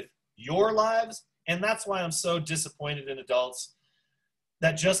mess with your lives, and that's why I'm so disappointed in adults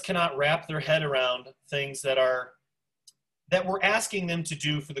that just cannot wrap their head around things that we're asking them to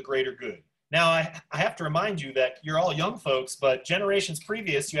do for the greater good. Now, I have to remind you that you're all young folks, but generations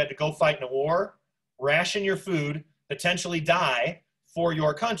previous, you had to go fight in a war, ration your food, potentially die for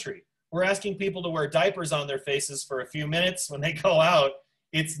your country. We're asking people to wear diapers on their faces for a few minutes when they go out.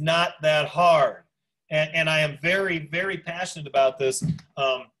 It's not that hard. And I am very, very passionate about this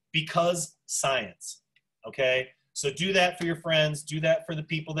because science, okay? So do that for your friends. Do that for the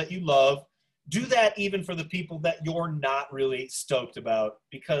people that you love. Do that even for the people that you're not really stoked about,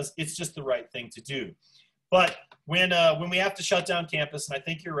 because it's just the right thing to do. But when we have to shut down campus, and I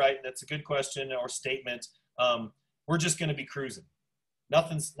think you're right, and that's a good question or statement, we're just going to be cruising.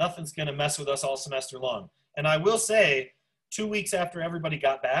 Nothing's going to mess with us all semester long. And I will say, 2 weeks after everybody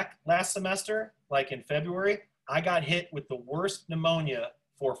got back last semester, like in February, I got hit with the worst pneumonia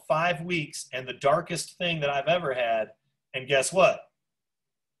for 5 weeks and the darkest thing that I've ever had. And guess what?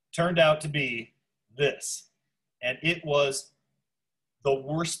 turned out to be this. And it was the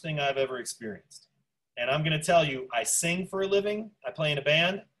worst thing I've ever experienced. And I'm going to tell you, I sing for a living. I play in a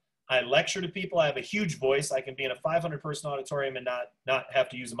band. I lecture to people. I have a huge voice. I can be in a 500-person auditorium and not have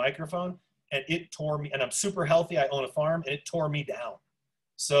to use a microphone. And it tore me, and I'm super healthy. I own a farm, and it tore me down.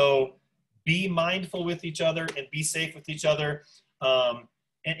 So be mindful with each other and be safe with each other. And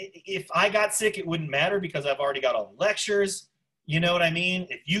if I got sick, it wouldn't matter because I've already got all the lectures. You know what I mean?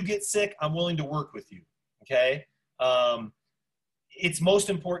 If you get sick, I'm willing to work with you, okay? It's most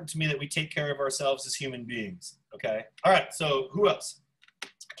important to me that we take care of ourselves as human beings, okay? All right, so who else?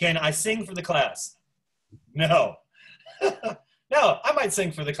 Can I sing for the class? No. No, I might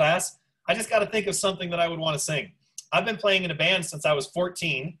sing for the class. I just got to think of something that I would want to sing. I've been playing in a band since I was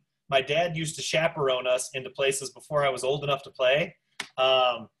 14. My dad used to chaperone us into places before I was old enough to play.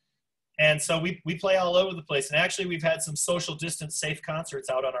 And so we play all over the place. And actually, we've had some social distance safe concerts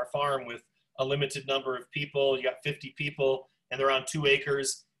out on our farm with a limited number of people. You got 50 people, and they're on 2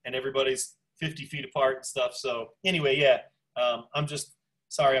 acres, and everybody's 50 feet apart and stuff. So anyway, yeah, I'm just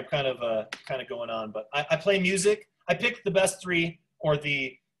sorry. I'm kind of going on, but I play music. I picked the best 3 or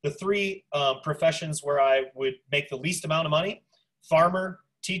the 3 professions where I would make the least amount of money: farmer,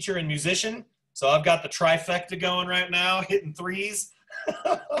 teacher, and musician. So I've got the trifecta going right now, hitting 3s.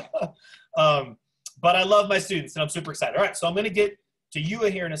 But I love my students, and I'm super excited. All right, so I'm going to get to you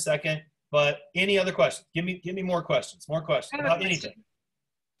here in a second. But any other questions? Give me more questions. More questions about anything.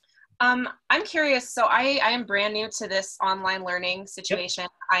 I'm curious. So I am brand new to this online learning situation.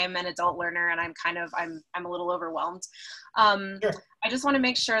 Yep. I am an adult learner, and I'm a little overwhelmed. Sure. I just want to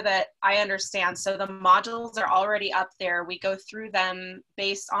make sure that I understand. So the modules are already up there. We go through them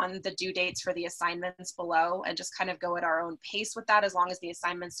based on the due dates for the assignments below, and just kind of go at our own pace with that, as long as the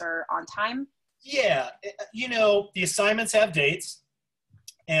assignments are on time. Yeah, you know, the assignments have dates,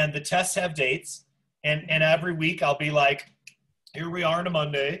 and the tests have dates, and every week I'll be like, here we are on a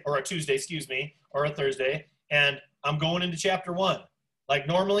Monday or a Tuesday, excuse me, or a Thursday, and I'm going into chapter 1. Like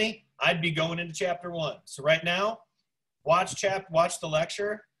normally, I'd be going into chapter 1. So right now, watch the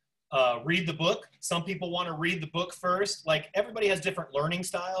lecture, read the book. Some people want to read the book first. Like everybody has different learning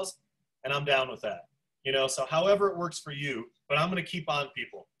styles, and I'm down with that. You know, so however it works for you, but I'm going to keep on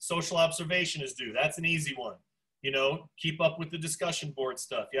people. Social observation is due. That's an easy one. You know, keep up with the discussion board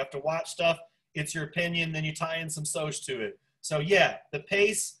stuff. You have to watch stuff. It's your opinion. Then you tie in some soc to it. So yeah, the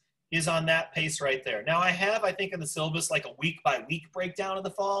pace is on that pace right there. Now I think in the syllabus, like a week by week breakdown of the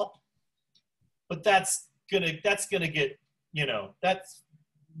fall, but that's gonna get, you know,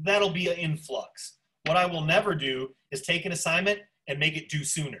 that'll be an influx. What I will never do is take an assignment and make it due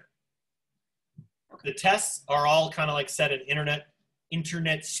sooner. The tests are all kind of like set in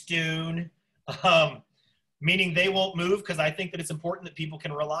internet stone, meaning they won't move, because I think that it's important that people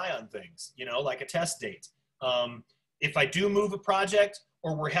can rely on things, you know, like a test date. If I do move a project,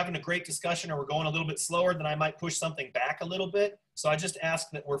 or we're having a great discussion, or we're going a little bit slower, then I might push something back a little bit. So I just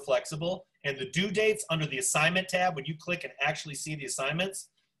ask that we're flexible. And the due dates under the assignment tab, when you click and actually see the assignments,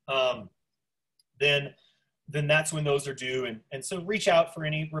 then that's when those are due. And so reach out for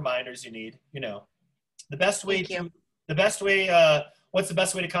any reminders you need. You know, what's the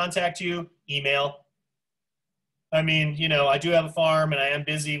best way to contact you? Email. I mean, you know, I do have a farm, and I am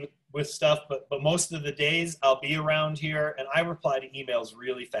busy with stuff, but most of the days I'll be around here, and I reply to emails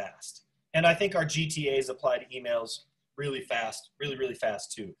really fast. And I think our GTAs apply to emails really fast, really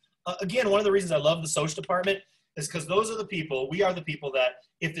fast too. Again, one of the reasons I love the social department is because we are the people that,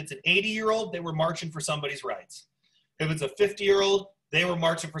 if it's an 80-year-old, they were marching for somebody's rights. If it's a 50-year-old, they were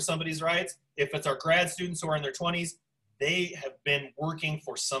marching for somebody's rights. If it's our grad students who are in their 20s, they have been working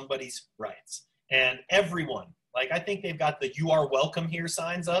for somebody's rights. And everyone, like I think they've got the "You are welcome here"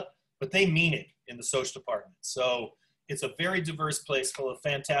 signs up, but they mean it in the social department. So it's a very diverse place full of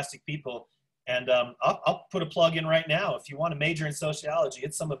fantastic people. And I'll put a plug in right now. If you want to major in sociology,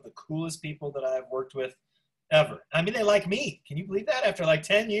 it's some of the coolest people that I've worked with ever. I mean, they like me. Can you believe that? After like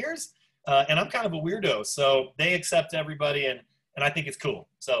 10 years? And I'm kind of a weirdo. So they accept everybody, and I think it's cool.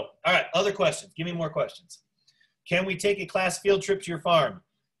 So, all right, other questions. Give me more questions. Can we take a class field trip to your farm?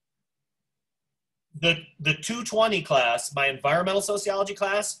 The 220 class, my environmental sociology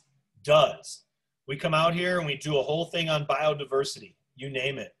class, does. We come out here and we do a whole thing on biodiversity, you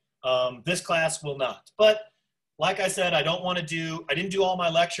name it. This class will not. But like I said, I didn't do all my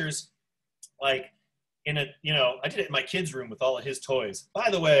lectures like I did it in my kid's room with all of his toys. By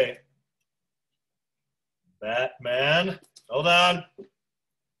the way, Batman, hold on.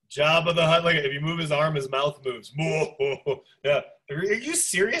 Jabba the Hutt, like if you move his arm, his mouth moves. Yeah. Are you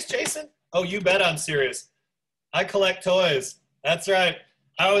serious, Jason? Oh, you bet I'm serious. I collect toys. That's right.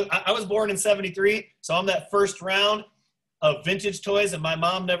 I was born in 73, so I'm that first round of vintage toys, and my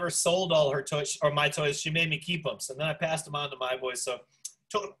mom never sold all her toys or my toys. She made me keep them. So then I passed them on to my boys. So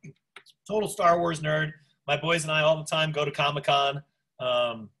total Star Wars nerd. My boys and I all the time go to Comic-Con.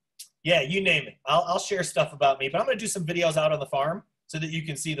 Yeah, you name it. I'll share stuff about me, but I'm going to do some videos out on the farm so that you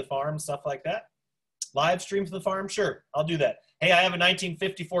can see the farm, stuff like that. Live stream from the farm? Sure, I'll do that. Hey, I have a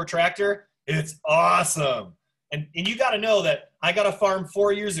 1954 tractor. It's awesome. And you got to know that I got a farm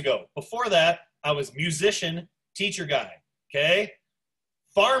 4 years ago. Before that, I was musician, teacher guy, okay?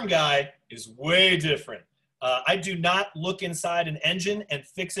 Farm guy is way different. I do not look inside an engine and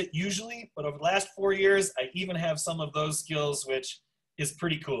fix it usually, but over the last 4 years, I even have some of those skills, which is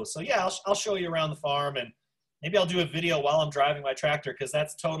pretty cool. So yeah, I'll show you around the farm, and maybe I'll do a video while I'm driving my tractor because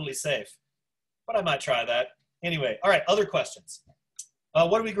that's totally safe. But I might try that. Anyway, all right, other questions.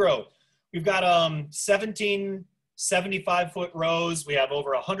 What do we grow? We've got 17 75-foot rows. We have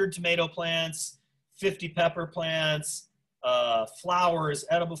over 100 tomato plants, 50 pepper plants, flowers,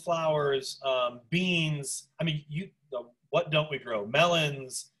 edible flowers, beans. I mean, what don't we grow?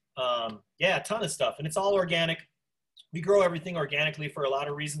 Melons. Yeah, a ton of stuff. And it's all organic. We grow everything organically for a lot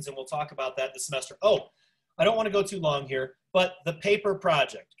of reasons, and we'll talk about that this semester. Oh, I don't want to go too long here, but the paper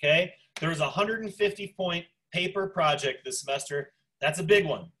project, okay? There's a 150-point paper project this semester. That's a big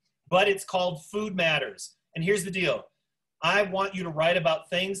one, but it's called Food Matters. And here's the deal. I want you to write about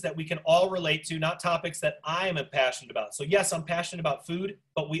things that we can all relate to, not topics that I am passionate about. So yes, I'm passionate about food,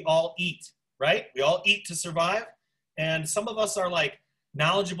 but we all eat, right? We all eat to survive. And some of us are like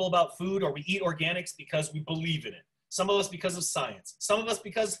knowledgeable about food, or we eat organics because we believe in it. Some of us because of science. Some of us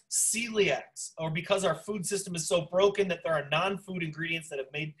because celiacs, or because our food system is so broken that there are non-food ingredients that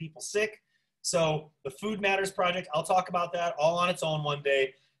have made people sick. So the Food Matters Project, I'll talk about that all on its own one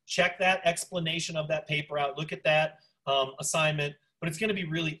day. Check that explanation of that paper out. Look at that assignment, but it's going to be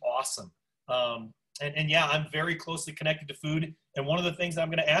really awesome. And yeah, I'm very closely connected to food. And one of the things I'm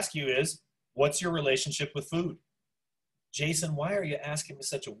going to ask you is, what's your relationship with food? Jason, why are you asking me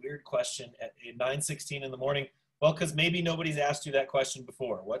such a weird question at 9:16 in the morning? Well, because maybe nobody's asked you that question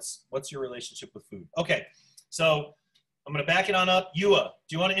before. What's your relationship with food? Okay, so I'm going to back it on up. Yua,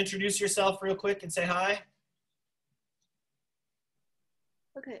 do you want to introduce yourself real quick and say hi?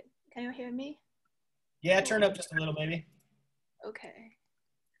 Okay, can you hear me? Yeah, turn up just a little maybe. Okay.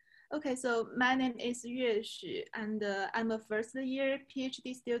 Okay, so my name is Yue Xu, and I'm a first-year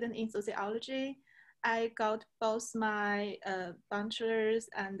PhD student in sociology. I got both my bachelor's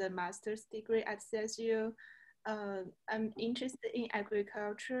and master's degree at CSU. I'm interested in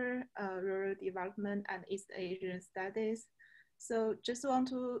agriculture, rural development, and East Asian studies. So just want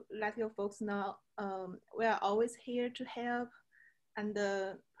to let you folks know, we are always here to help, and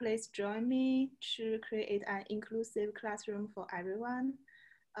please join me to create an inclusive classroom for everyone.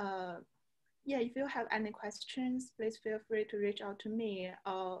 Yeah, if you have any questions, please feel free to reach out to me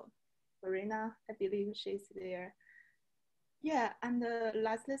or Marina. I believe she's there. Yeah, and the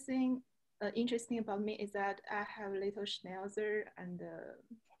last thing interesting about me is that I have a little schnauzer, and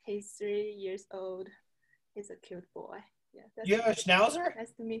he's 3 years old. He's a cute boy. Yeah. You have a schnauzer?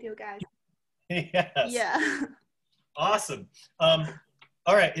 Nice to meet you guys. Yes. Yeah. Awesome. All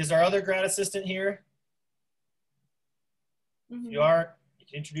right, is our other grad assistant here? Mm-hmm. You are. You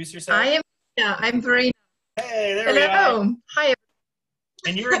can introduce yourself. I am. Yeah, I'm Verena. Hey, there we are. Hello. Hi.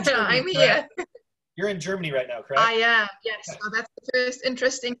 And you're in Germany, I'm here. You're in Germany right now, correct? I am, yes. So that's the first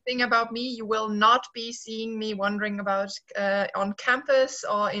interesting thing about me. You will not be seeing me wandering about on campus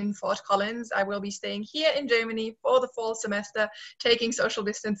or in Fort Collins. I will be staying here in Germany for the fall semester, taking social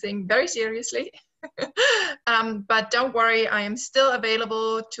distancing very seriously. But don't worry, I am still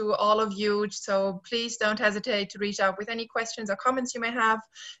available to all of you, so please don't hesitate to reach out with any questions or comments you may have.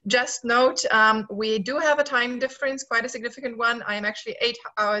 Just note, we do have a time difference, quite a significant one. I am actually 8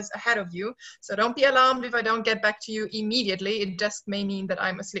 hours ahead of you, so don't be alarmed if I don't get back to you immediately. It just may mean that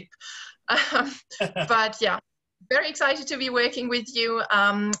I'm asleep. But yeah, very excited to be working with you.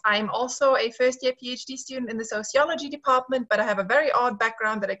 I'm also a first-year PhD student in the sociology department, but I have a very odd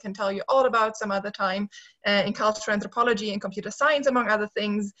background that I can tell you all about some other time in cultural anthropology and computer science, among other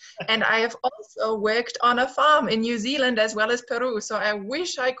things. And I have also worked on a farm in New Zealand as well as Peru, so I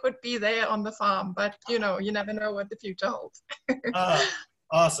wish I could be there on the farm, but you know, you never know what the future holds.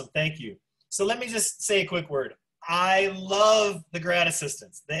 Awesome, thank you. So let me just say a quick word. I love the grad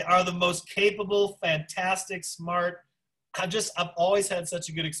assistants. They are the most capable, fantastic, smart. I've always had such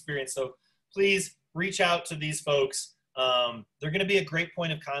a good experience. So please reach out to these folks. They're going to be a great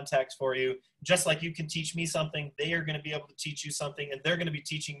point of contact for you. Just like you can teach me something, they are going to be able to teach you something, and they're going to be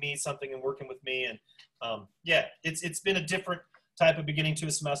teaching me something and working with me. And yeah, it's been a different type of beginning to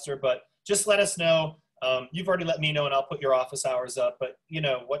a semester, but just let us know. You've already let me know, and I'll put your office hours up, but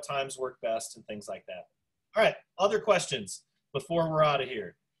what times work best and things like that. All right, other questions before we're out of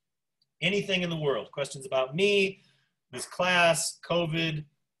here? Anything in the world? Questions about me, this class, COVID,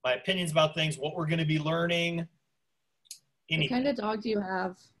 my opinions about things, what we're going to be learning? Anything. What kind of dog do you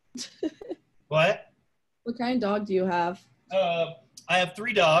have? What? What kind of dog do you have? I have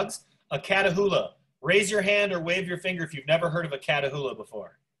 3 dogs, a Catahoula. Raise your hand or wave your finger if you've never heard of a Catahoula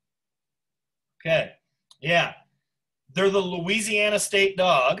before. Okay, yeah. They're the Louisiana state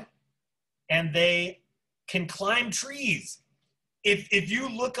dog, and they can climb trees. If you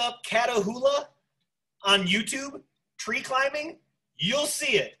look up Catahoula on YouTube, tree climbing, you'll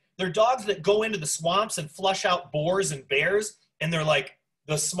see it. They're dogs that go into the swamps and flush out boars and bears, and they're like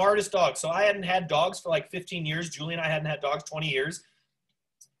the smartest dogs. So I hadn't had dogs for like 15 years. Julie and I hadn't had dogs 20 years.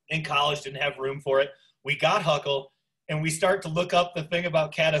 In college, didn't have room for it. We got Huckle, and we start to look up the thing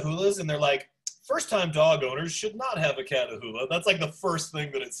about Catahoulas, and they're like, first-time dog owners should not have a Catahoula. That's like the first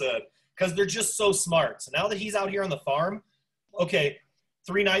thing that it said, because they're just so smart. So now that he's out here on the farm, okay,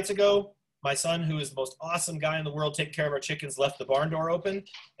 3 nights ago, my son, who is the most awesome guy in the world, taking care of our chickens, left the barn door open,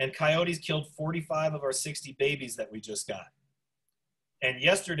 and coyotes killed 45 of our 60 babies that we just got. And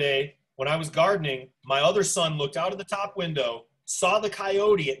yesterday, when I was gardening, my other son looked out of the top window, saw the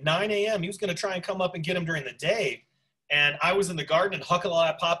coyote at 9 a.m. He was going to try and come up and get him during the day. And I was in the garden, and Huckle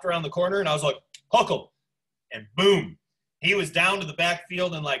popped around the corner, and I was like, Huckle. And boom, he was down to the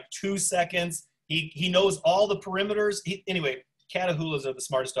backfield in like 2 seconds. He knows all the perimeters. Anyway, Catahoulas are the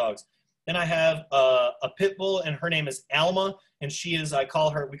smartest dogs. Then I have a pit bull, and her name is Alma, and we call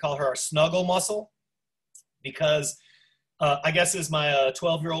her our snuggle muscle, because I guess as my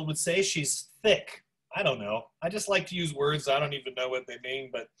 12-year-old would say, she's thick. I don't know. I just like to use words. I don't even know what they mean,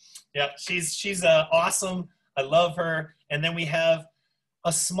 but yeah, she's awesome. I love her. And then we have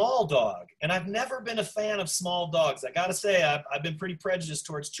a small dog, and I've never been a fan of small dogs. I gotta say, I've been pretty prejudiced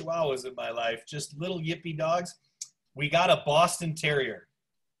towards Chihuahuas in my life, just little yippy dogs. We got a Boston Terrier.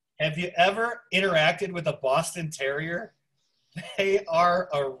 Have you ever interacted with a Boston Terrier? They are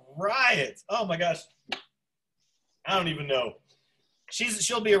a riot. Oh my gosh. I don't even know.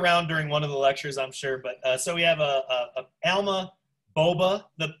 She'll be around during one of the lectures, I'm sure. But so we have a Alma, Boba,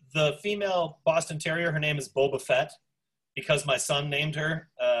 the female Boston Terrier. Her name is Boba Fett, because my son named her.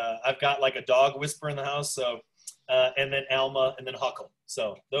 I've got like a dog whisperer in the house. So, and then Alma, and then Huckle.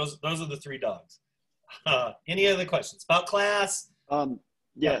 So those are the 3 dogs. Any other questions about class?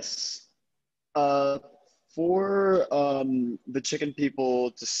 Yes. For the chicken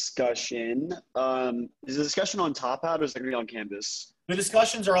people discussion, is the discussion on Top Hat, or is it going to be on Canvas? The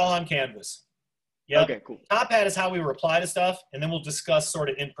discussions are all on Canvas. Yeah. Okay, cool. Top Hat is how we reply to stuff, and then we'll discuss sort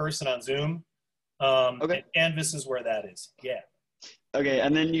of in person on Zoom. Okay. Canvas is where that is. Yeah. Okay,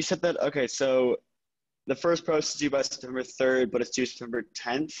 and then you said that, okay, so the first post is due by September 3rd, but it's due September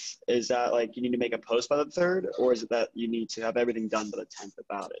 10th. Is that like you need to make a post by the 3rd, or is it that you need to have everything done by the 10th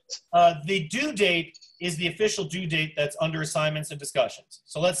about it? The due date is the official due date that's under assignments and discussions.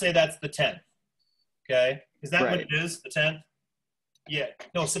 So let's say that's the 10th. Okay? Is that what it is, the 10th? Yeah.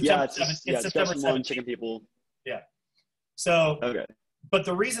 No, September 7th. It's September 7th. Chicken people. Yeah. So, okay. But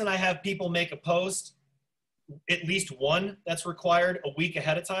the reason I have people make a post, at least one that's required a week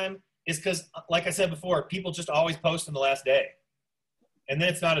ahead of time, is because, like I said before, people just always post on the last day. And then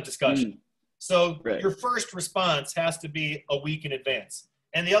it's not a discussion. So your first response has to be a week in advance.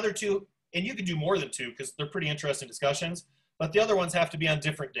 And the other 2, and you can do more than 2 because they're pretty interesting discussions, but the other ones have to be on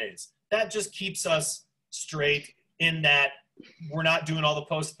different days. That just keeps us straight in that we're not doing all the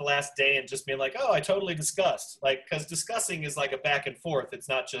posts the last day and just being like, oh, I totally discussed. Like, because discussing is like a back and forth. It's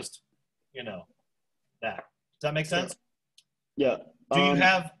not just, that. Does that make sense? Yeah. Do you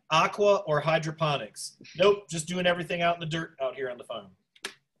have aqua or hydroponics? Nope, just doing everything out in the dirt out here on the farm.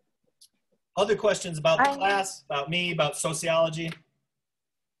 Other questions about the class, about me, about sociology?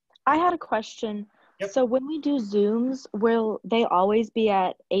 I had a question. Yep. So when we do Zooms, will they always be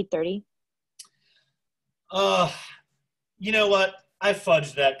at 8:30? You know what? I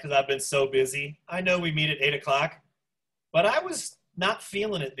fudged that because I've been so busy. I know we meet at 8 o'clock, but I was not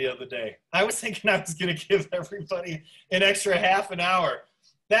feeling it the other day. I was thinking I was going to give everybody an extra half an hour.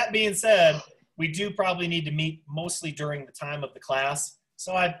 That being said, we do probably need to meet mostly during the time of the class.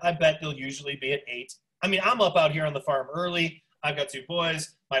 So I bet they'll usually be at 8. I mean, I'm up out here on the farm early. I've got 2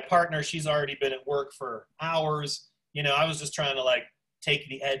 boys. My partner, she's already been at work for hours. I was just trying to like take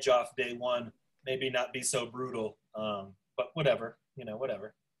the edge off day 1, maybe not be so brutal. But whatever,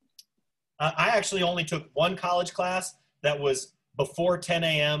 whatever. I actually only took 1 college class that was before 10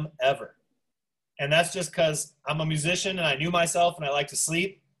 a.m. ever. And that's just because I'm a musician and I knew myself and I like to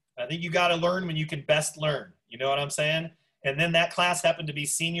sleep. I think you got to learn when you can best learn. You know what I'm saying? And then that class happened to be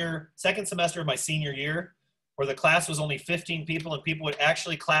second semester of my senior year, where the class was only 15 people and people would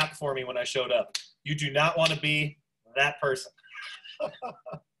actually clap for me when I showed up. You do not want to be that person.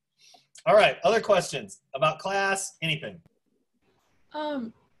 All right, other questions about class, anything?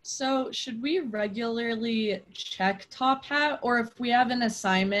 So should we regularly check Top Hat, or if we have an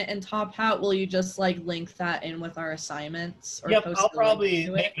assignment in Top Hat, will you just like link that in with our assignments? Or Yep, post I'll the link probably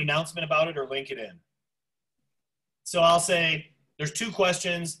to make it? an announcement about it or link it in. So I'll say there's 2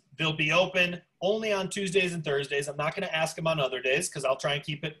 questions. They'll be open only on Tuesdays and Thursdays. I'm not going to ask them on other days because I'll try and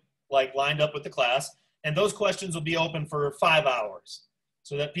keep it like lined up with the class. And those questions will be open for 5 hours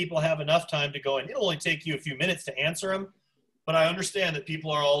so that people have enough time to go in. It'll only take you a few minutes to answer them, but I understand that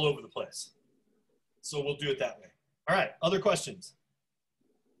people are all over the place. So we'll do it that way. All right, other questions?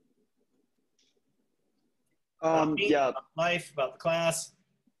 Yeah. About life, about the class.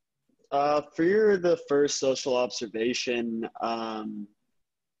 For the first social observation,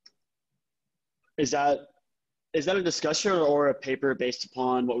 is that a discussion or a paper based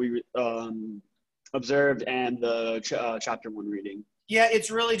upon what we observed and the chapter 1 reading? Yeah,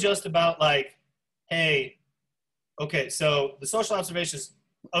 it's really just about like, hey, okay, so the social observations,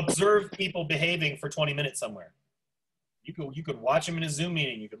 observe people behaving for 20 minutes somewhere. You could watch them in a Zoom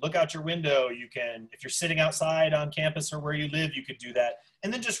meeting. You could look out your window. You can, if you're sitting outside on campus or where you live, you could do that.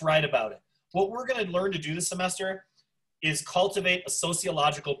 And then just write about it. What we're going to learn to do this semester is cultivate a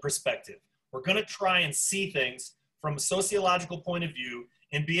sociological perspective. We're going to try and see things from a sociological point of view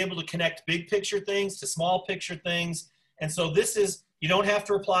and be able to connect big picture things to small picture things. And so this is, you don't have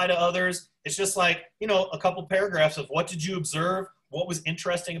to reply to others. It's just like, you know, a couple paragraphs of what did you observe? What was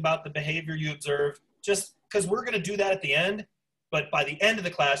interesting about the behavior you observed? Just because we're going to do that at the end, but by the end of the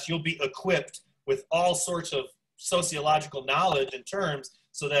class, you'll be equipped with all sorts of sociological knowledge and terms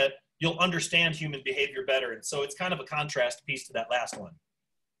so that you'll understand human behavior better. And so it's kind of a contrast piece to that last one.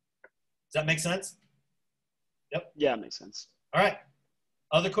 Does that make sense? Yep. Yeah, it makes sense. All right.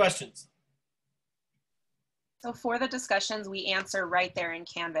 Other questions? So for the discussions, we answer right there in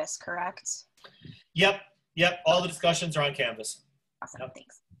Canvas, correct? Yep. Yep. All the discussions are on Canvas. Awesome, Yep.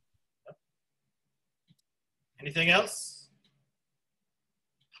 thanks. Yep. Anything else?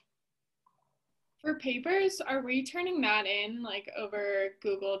 For papers, are we turning that in like over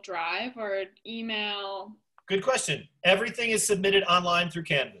Google Drive or email? Good question. Everything is submitted online through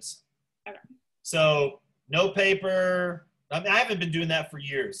Canvas. Okay. So no paper. I mean, I haven't been doing that for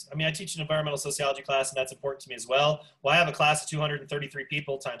years. I mean, I teach an environmental sociology class, and that's important to me as well. Well, I have a class of 233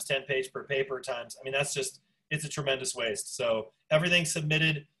 people times 10 pages per paper times. I mean, that's just, it's a tremendous waste. So everything's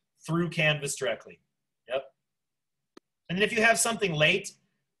submitted through Canvas directly. Yep. And then if you have something late,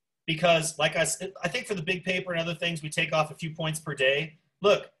 because like I think for the big paper and other things, we take off a few points per day.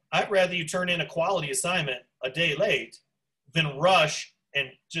 Look, I'd rather you turn in a quality assignment a day late than rush and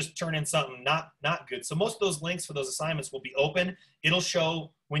just turn in something not good. So most of those links for those assignments will be open. It'll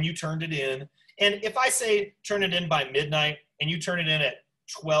show when you turned it in. And if I say turn it in by midnight and you turn it in at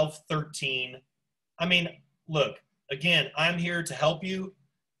 12:13, I mean, look, again, I'm here to help you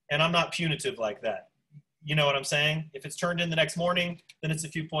and I'm not punitive like that. You know what I'm saying? If it's turned in the next morning, then it's a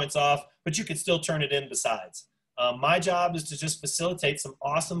few points off, but you could still turn it in besides. My job is to just facilitate some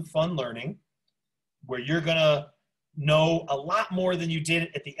awesome fun learning where you're gonna know a lot more than you did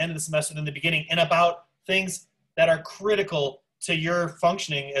at the end of the semester than the beginning, and about things that are critical to your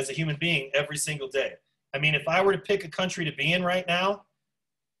functioning as a human being every single day. I mean, if I were to pick a country to be in right now,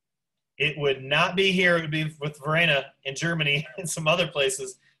 it would not be here. It would be with Verena in Germany and some other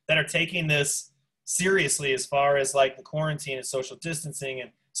places that are taking this seriously as far as like the quarantine and social distancing.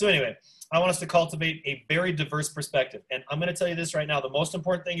 And so anyway, I want us to cultivate a very diverse perspective. And I'm going to tell you this right now. The most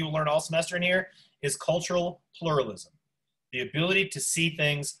important thing you will learn all semester in here is cultural pluralism, the ability to see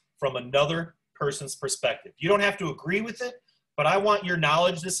things from another person's perspective. You don't have to agree with it, but I want your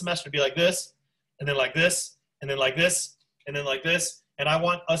knowledge this semester to be like this, and then like this, and then like this, and then like this. And I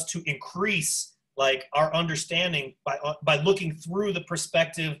want us to increase like our understanding by looking through the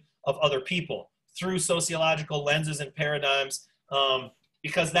perspective of other people, through sociological lenses and paradigms,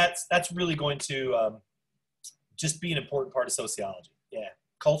 because that's really going to just be an important part of sociology. Yeah,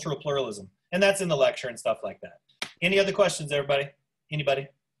 cultural pluralism. And that's in the lecture and stuff like that. Any other questions, everybody? Anybody?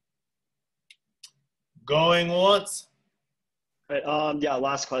 Going once. Right, yeah,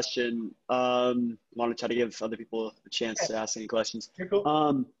 last question. Want to try to give other people a chance to ask any questions. You're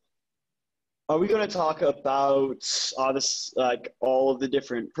cool. Are we going to talk about this, like all of the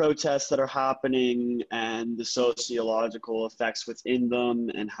different protests that are happening and the sociological effects within them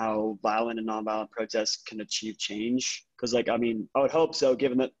and how violent and nonviolent protests can achieve change? Because, like, I mean, I would hope so,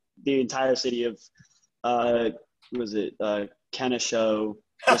 given that the entire city of, Kenosha,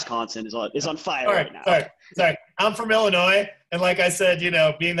 Wisconsin is on fire right now. Sorry. I'm from Illinois, and like I said, you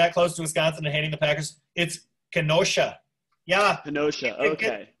know, being that close to Wisconsin and hating the Packers, it's Kenosha. Yeah. Kenosha.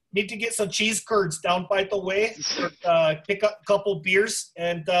 Okay. Need to get some cheese curds down by the way, or, pick up a couple beers,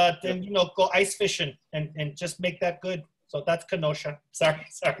 and then, you know, go ice fishing and just make that good. So that's Kenosha. Sorry.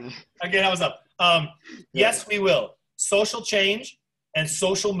 Again, I was up. Yes, we will. Social change and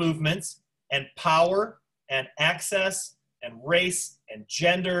social movements and power and access and race and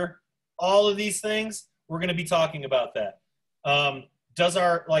gender, all of these things, we're going to be talking about that. Does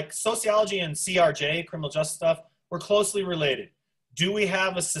our, like, sociology and CRJ, criminal justice stuff, we're closely related. Do we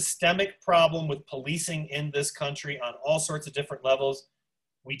have a systemic problem with policing in this country on all sorts of different levels?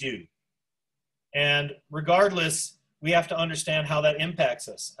 We do. And regardless, we have to understand how that impacts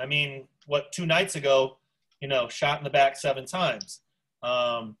us. I mean, 2 nights ago, you know, shot in the back 7 times.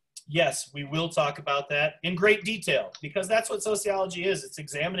 Yes, we will talk about that in great detail, because that's what sociology is. It's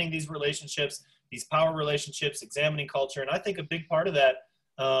examining these relationships, these power relationships, examining culture. And I think a big part of that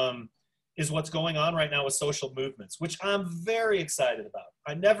is what's going on right now with social movements, which I'm very excited about.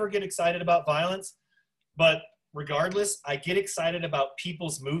 I never get excited about violence, but regardless, I get excited about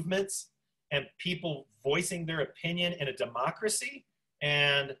people's movements and people voicing their opinion in a democracy.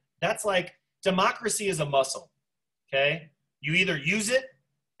 And that's like, democracy is a muscle, okay? You either use it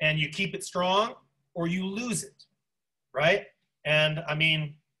and you keep it strong, or you lose it, right? And I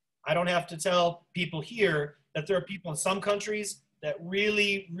mean, I don't have to tell people here that there are people in some countries that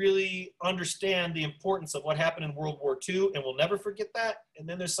really, really understand the importance of what happened in World War II and will never forget that. And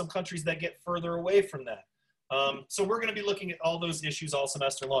then there's some countries that get further away from that. So we're gonna be looking at all those issues all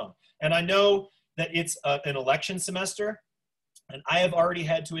semester long. And I know that it's an election semester, and I have already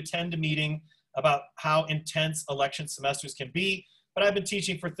had to attend a meeting about how intense election semesters can be, but I've been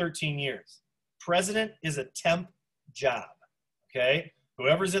teaching for 13 years. President is a temp job, okay?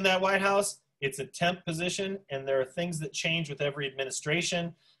 Whoever's in that White House, it's a temp position, and there are things that change with every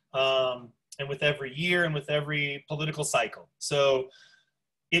administration, and with every year, and with every political cycle. So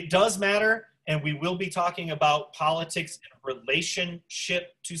it does matter, and we will be talking about politics in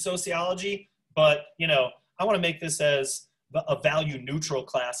relationship to sociology, but, you know, I want to make this as a value neutral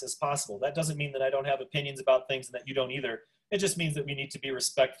class as possible. That doesn't mean that I don't have opinions about things and that you don't either. It just means that we need to be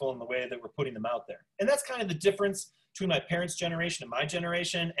respectful in the way that we're putting them out there. And that's kind of the difference between my parents' generation and my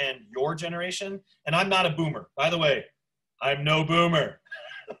generation and your generation. And I'm not a boomer. By the way, I'm no boomer.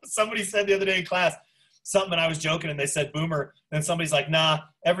 Somebody said the other day in class something, and I was joking, and they said boomer. And somebody's like, nah,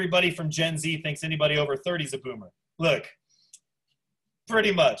 everybody from Gen Z thinks anybody over 30 is a boomer. Look,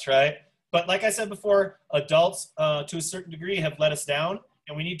 pretty much, right? But like I said before, adults to a certain degree have let us down.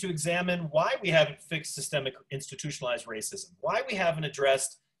 And we need to examine why we haven't fixed systemic institutionalized racism, why we haven't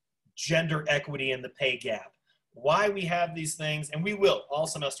addressed gender equity and the pay gap, why we have these things, and we will all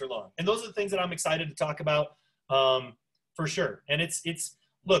semester long. And those are the things that I'm excited to talk about for sure. And it's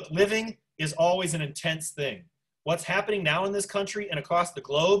look, living is always an intense thing. What's happening now in this country and across the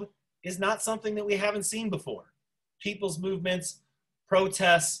globe is not something that we haven't seen before. People's movements,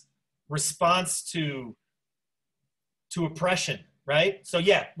 protests, response to oppression. Right? So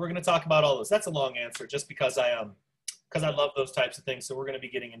yeah, we're going to talk about all those. That's a long answer just because I love those types of things. So we're going to be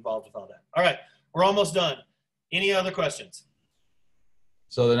getting involved with all that. All right. We're almost done. Any other questions?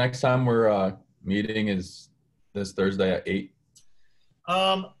 So the next time we're meeting is this Thursday at 8.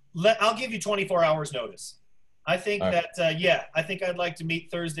 I'll give you 24 hours notice. I think All right. that, I think I'd like to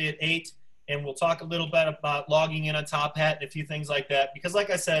meet Thursday at 8, and we'll talk a little bit about logging in on Top Hat and a few things like that. Because like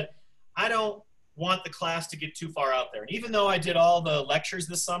I said, I don't want the class to get too far out there. And even though I did all the lectures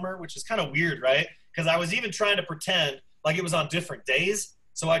this summer, which is kind of weird, right? Because I was even trying to pretend like it was on different days.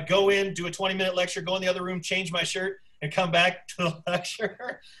 So I'd go in, do a 20-minute lecture, go in the other room, change my shirt, and come back to the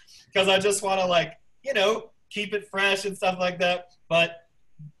lecture. Because I just want to, like, you know, keep it fresh and stuff like that. But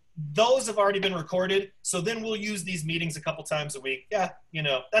those have already been recorded. So then we'll use these meetings a couple times a week. Yeah, you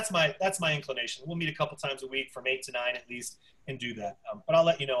know, that's my inclination. We'll meet a couple times a week from 8 to 9 at least and do that. But I'll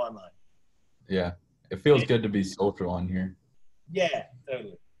let you know online. Yeah, it feels good to be social on here. Yeah,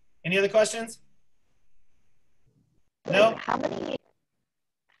 totally. Any other questions? No? How many?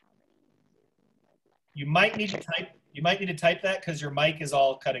 You might need to type. You might need to type that because your mic is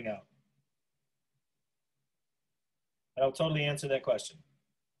all cutting out. That'll totally answer that question.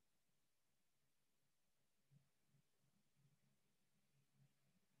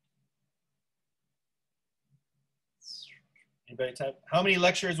 Anybody type? How many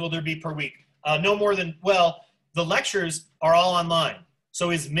lectures will there be per week? No more than, well, the lectures are all online. So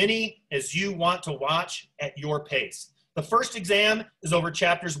as many as you want to watch at your pace. The first exam is over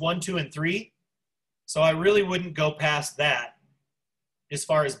chapters 1, 2, and 3. So I really wouldn't go past that as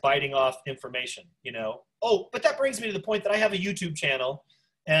far as biting off information, you know. Oh, but that brings me to the point that I have a YouTube channel,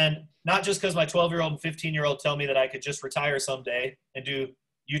 and not just because my 12-year-old and 15-year-old tell me that I could just retire someday and do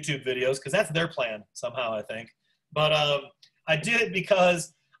YouTube videos, because that's their plan somehow, I think. But I do it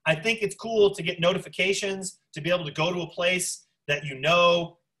because I think it's cool to get notifications, to be able to go to a place that you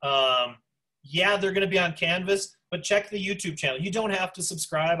know. Yeah, they're going to be on Canvas, but check the YouTube channel. You don't have to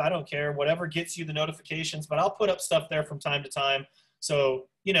subscribe. I don't care. Whatever gets you the notifications, but I'll put up stuff there from time to time. So,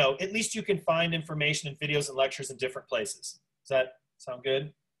 you know, at least you can find information and videos and lectures in different places. Does that sound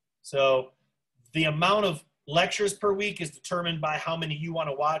good? So the amount of lectures per week is determined by how many you want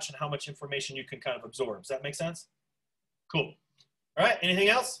to watch and how much information you can kind of absorb. Does that make sense? Cool. All right, anything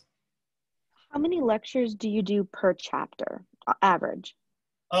else? How many lectures do you do per chapter, average?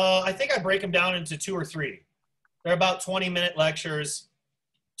 I think I break them down into 2 or 3. They're about 20-minute lectures,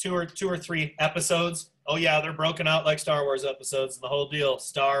 2 or 3 episodes. Oh yeah, they're broken out like Star Wars episodes and the whole deal.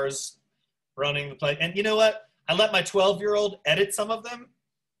 Stars running the play. And you know what? I let my 12-year-old edit some of them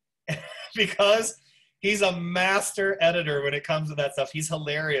because he's a master editor when it comes to that stuff. He's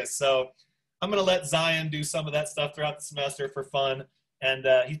hilarious. So I'm going to let Zion do some of that stuff throughout the semester for fun. And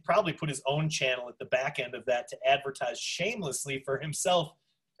he's probably put his own channel at the back end of that to advertise shamelessly for himself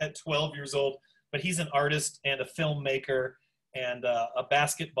at 12 years old. But he's an artist and a filmmaker and a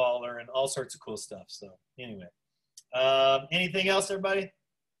basketballer and all sorts of cool stuff. So anyway, anything else, everybody?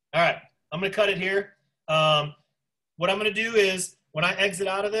 All right, I'm going to cut it here. What I'm going to do is when I exit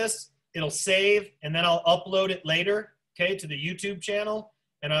out of this, it'll save and then I'll upload it later, okay, to the YouTube channel.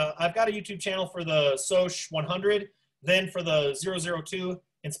 And I've got a YouTube channel for the SOCH 100, then for the 002,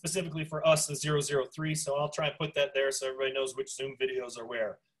 and specifically for us, the 003. So I'll try and put that there so everybody knows which Zoom videos are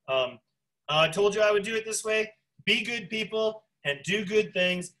where. I told you I would do it this way. Be good people and do good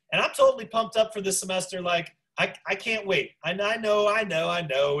things. And I'm totally pumped up for this semester. Like, I can't wait. I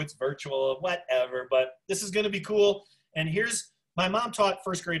know it's virtual, whatever, but this is going to be cool. And here's, my mom taught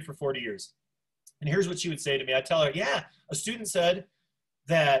first grade for 40 years. And here's what she would say to me. I tell her, yeah, a student said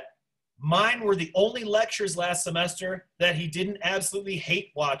that mine were the only lectures last semester that he didn't absolutely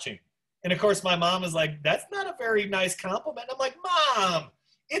hate watching. And of course, my mom is like, that's not a very nice compliment. I'm like, Mom,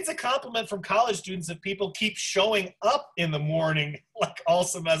 it's a compliment from college students if people keep showing up in the morning like all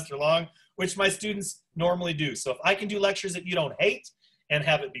semester long, which my students normally do. So if I can do lectures that you don't hate and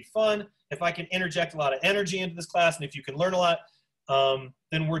have it be fun, if I can interject a lot of energy into this class, and if you can learn a lot,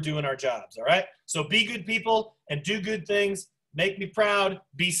 then we're doing our jobs, all right? So be good people and do good things. Make me proud.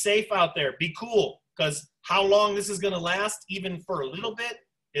 Be safe out there. Be cool, because how long this is going to last, even for a little bit,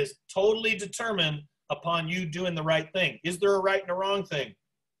 is totally determined upon you doing the right thing. Is there a right and a wrong thing?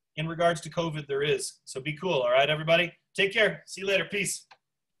 In regards to COVID, there is. So be cool, all right, everybody? Take care. See you later. Peace.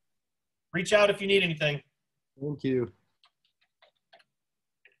 Reach out if you need anything. Thank you.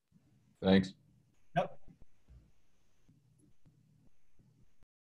 Thanks.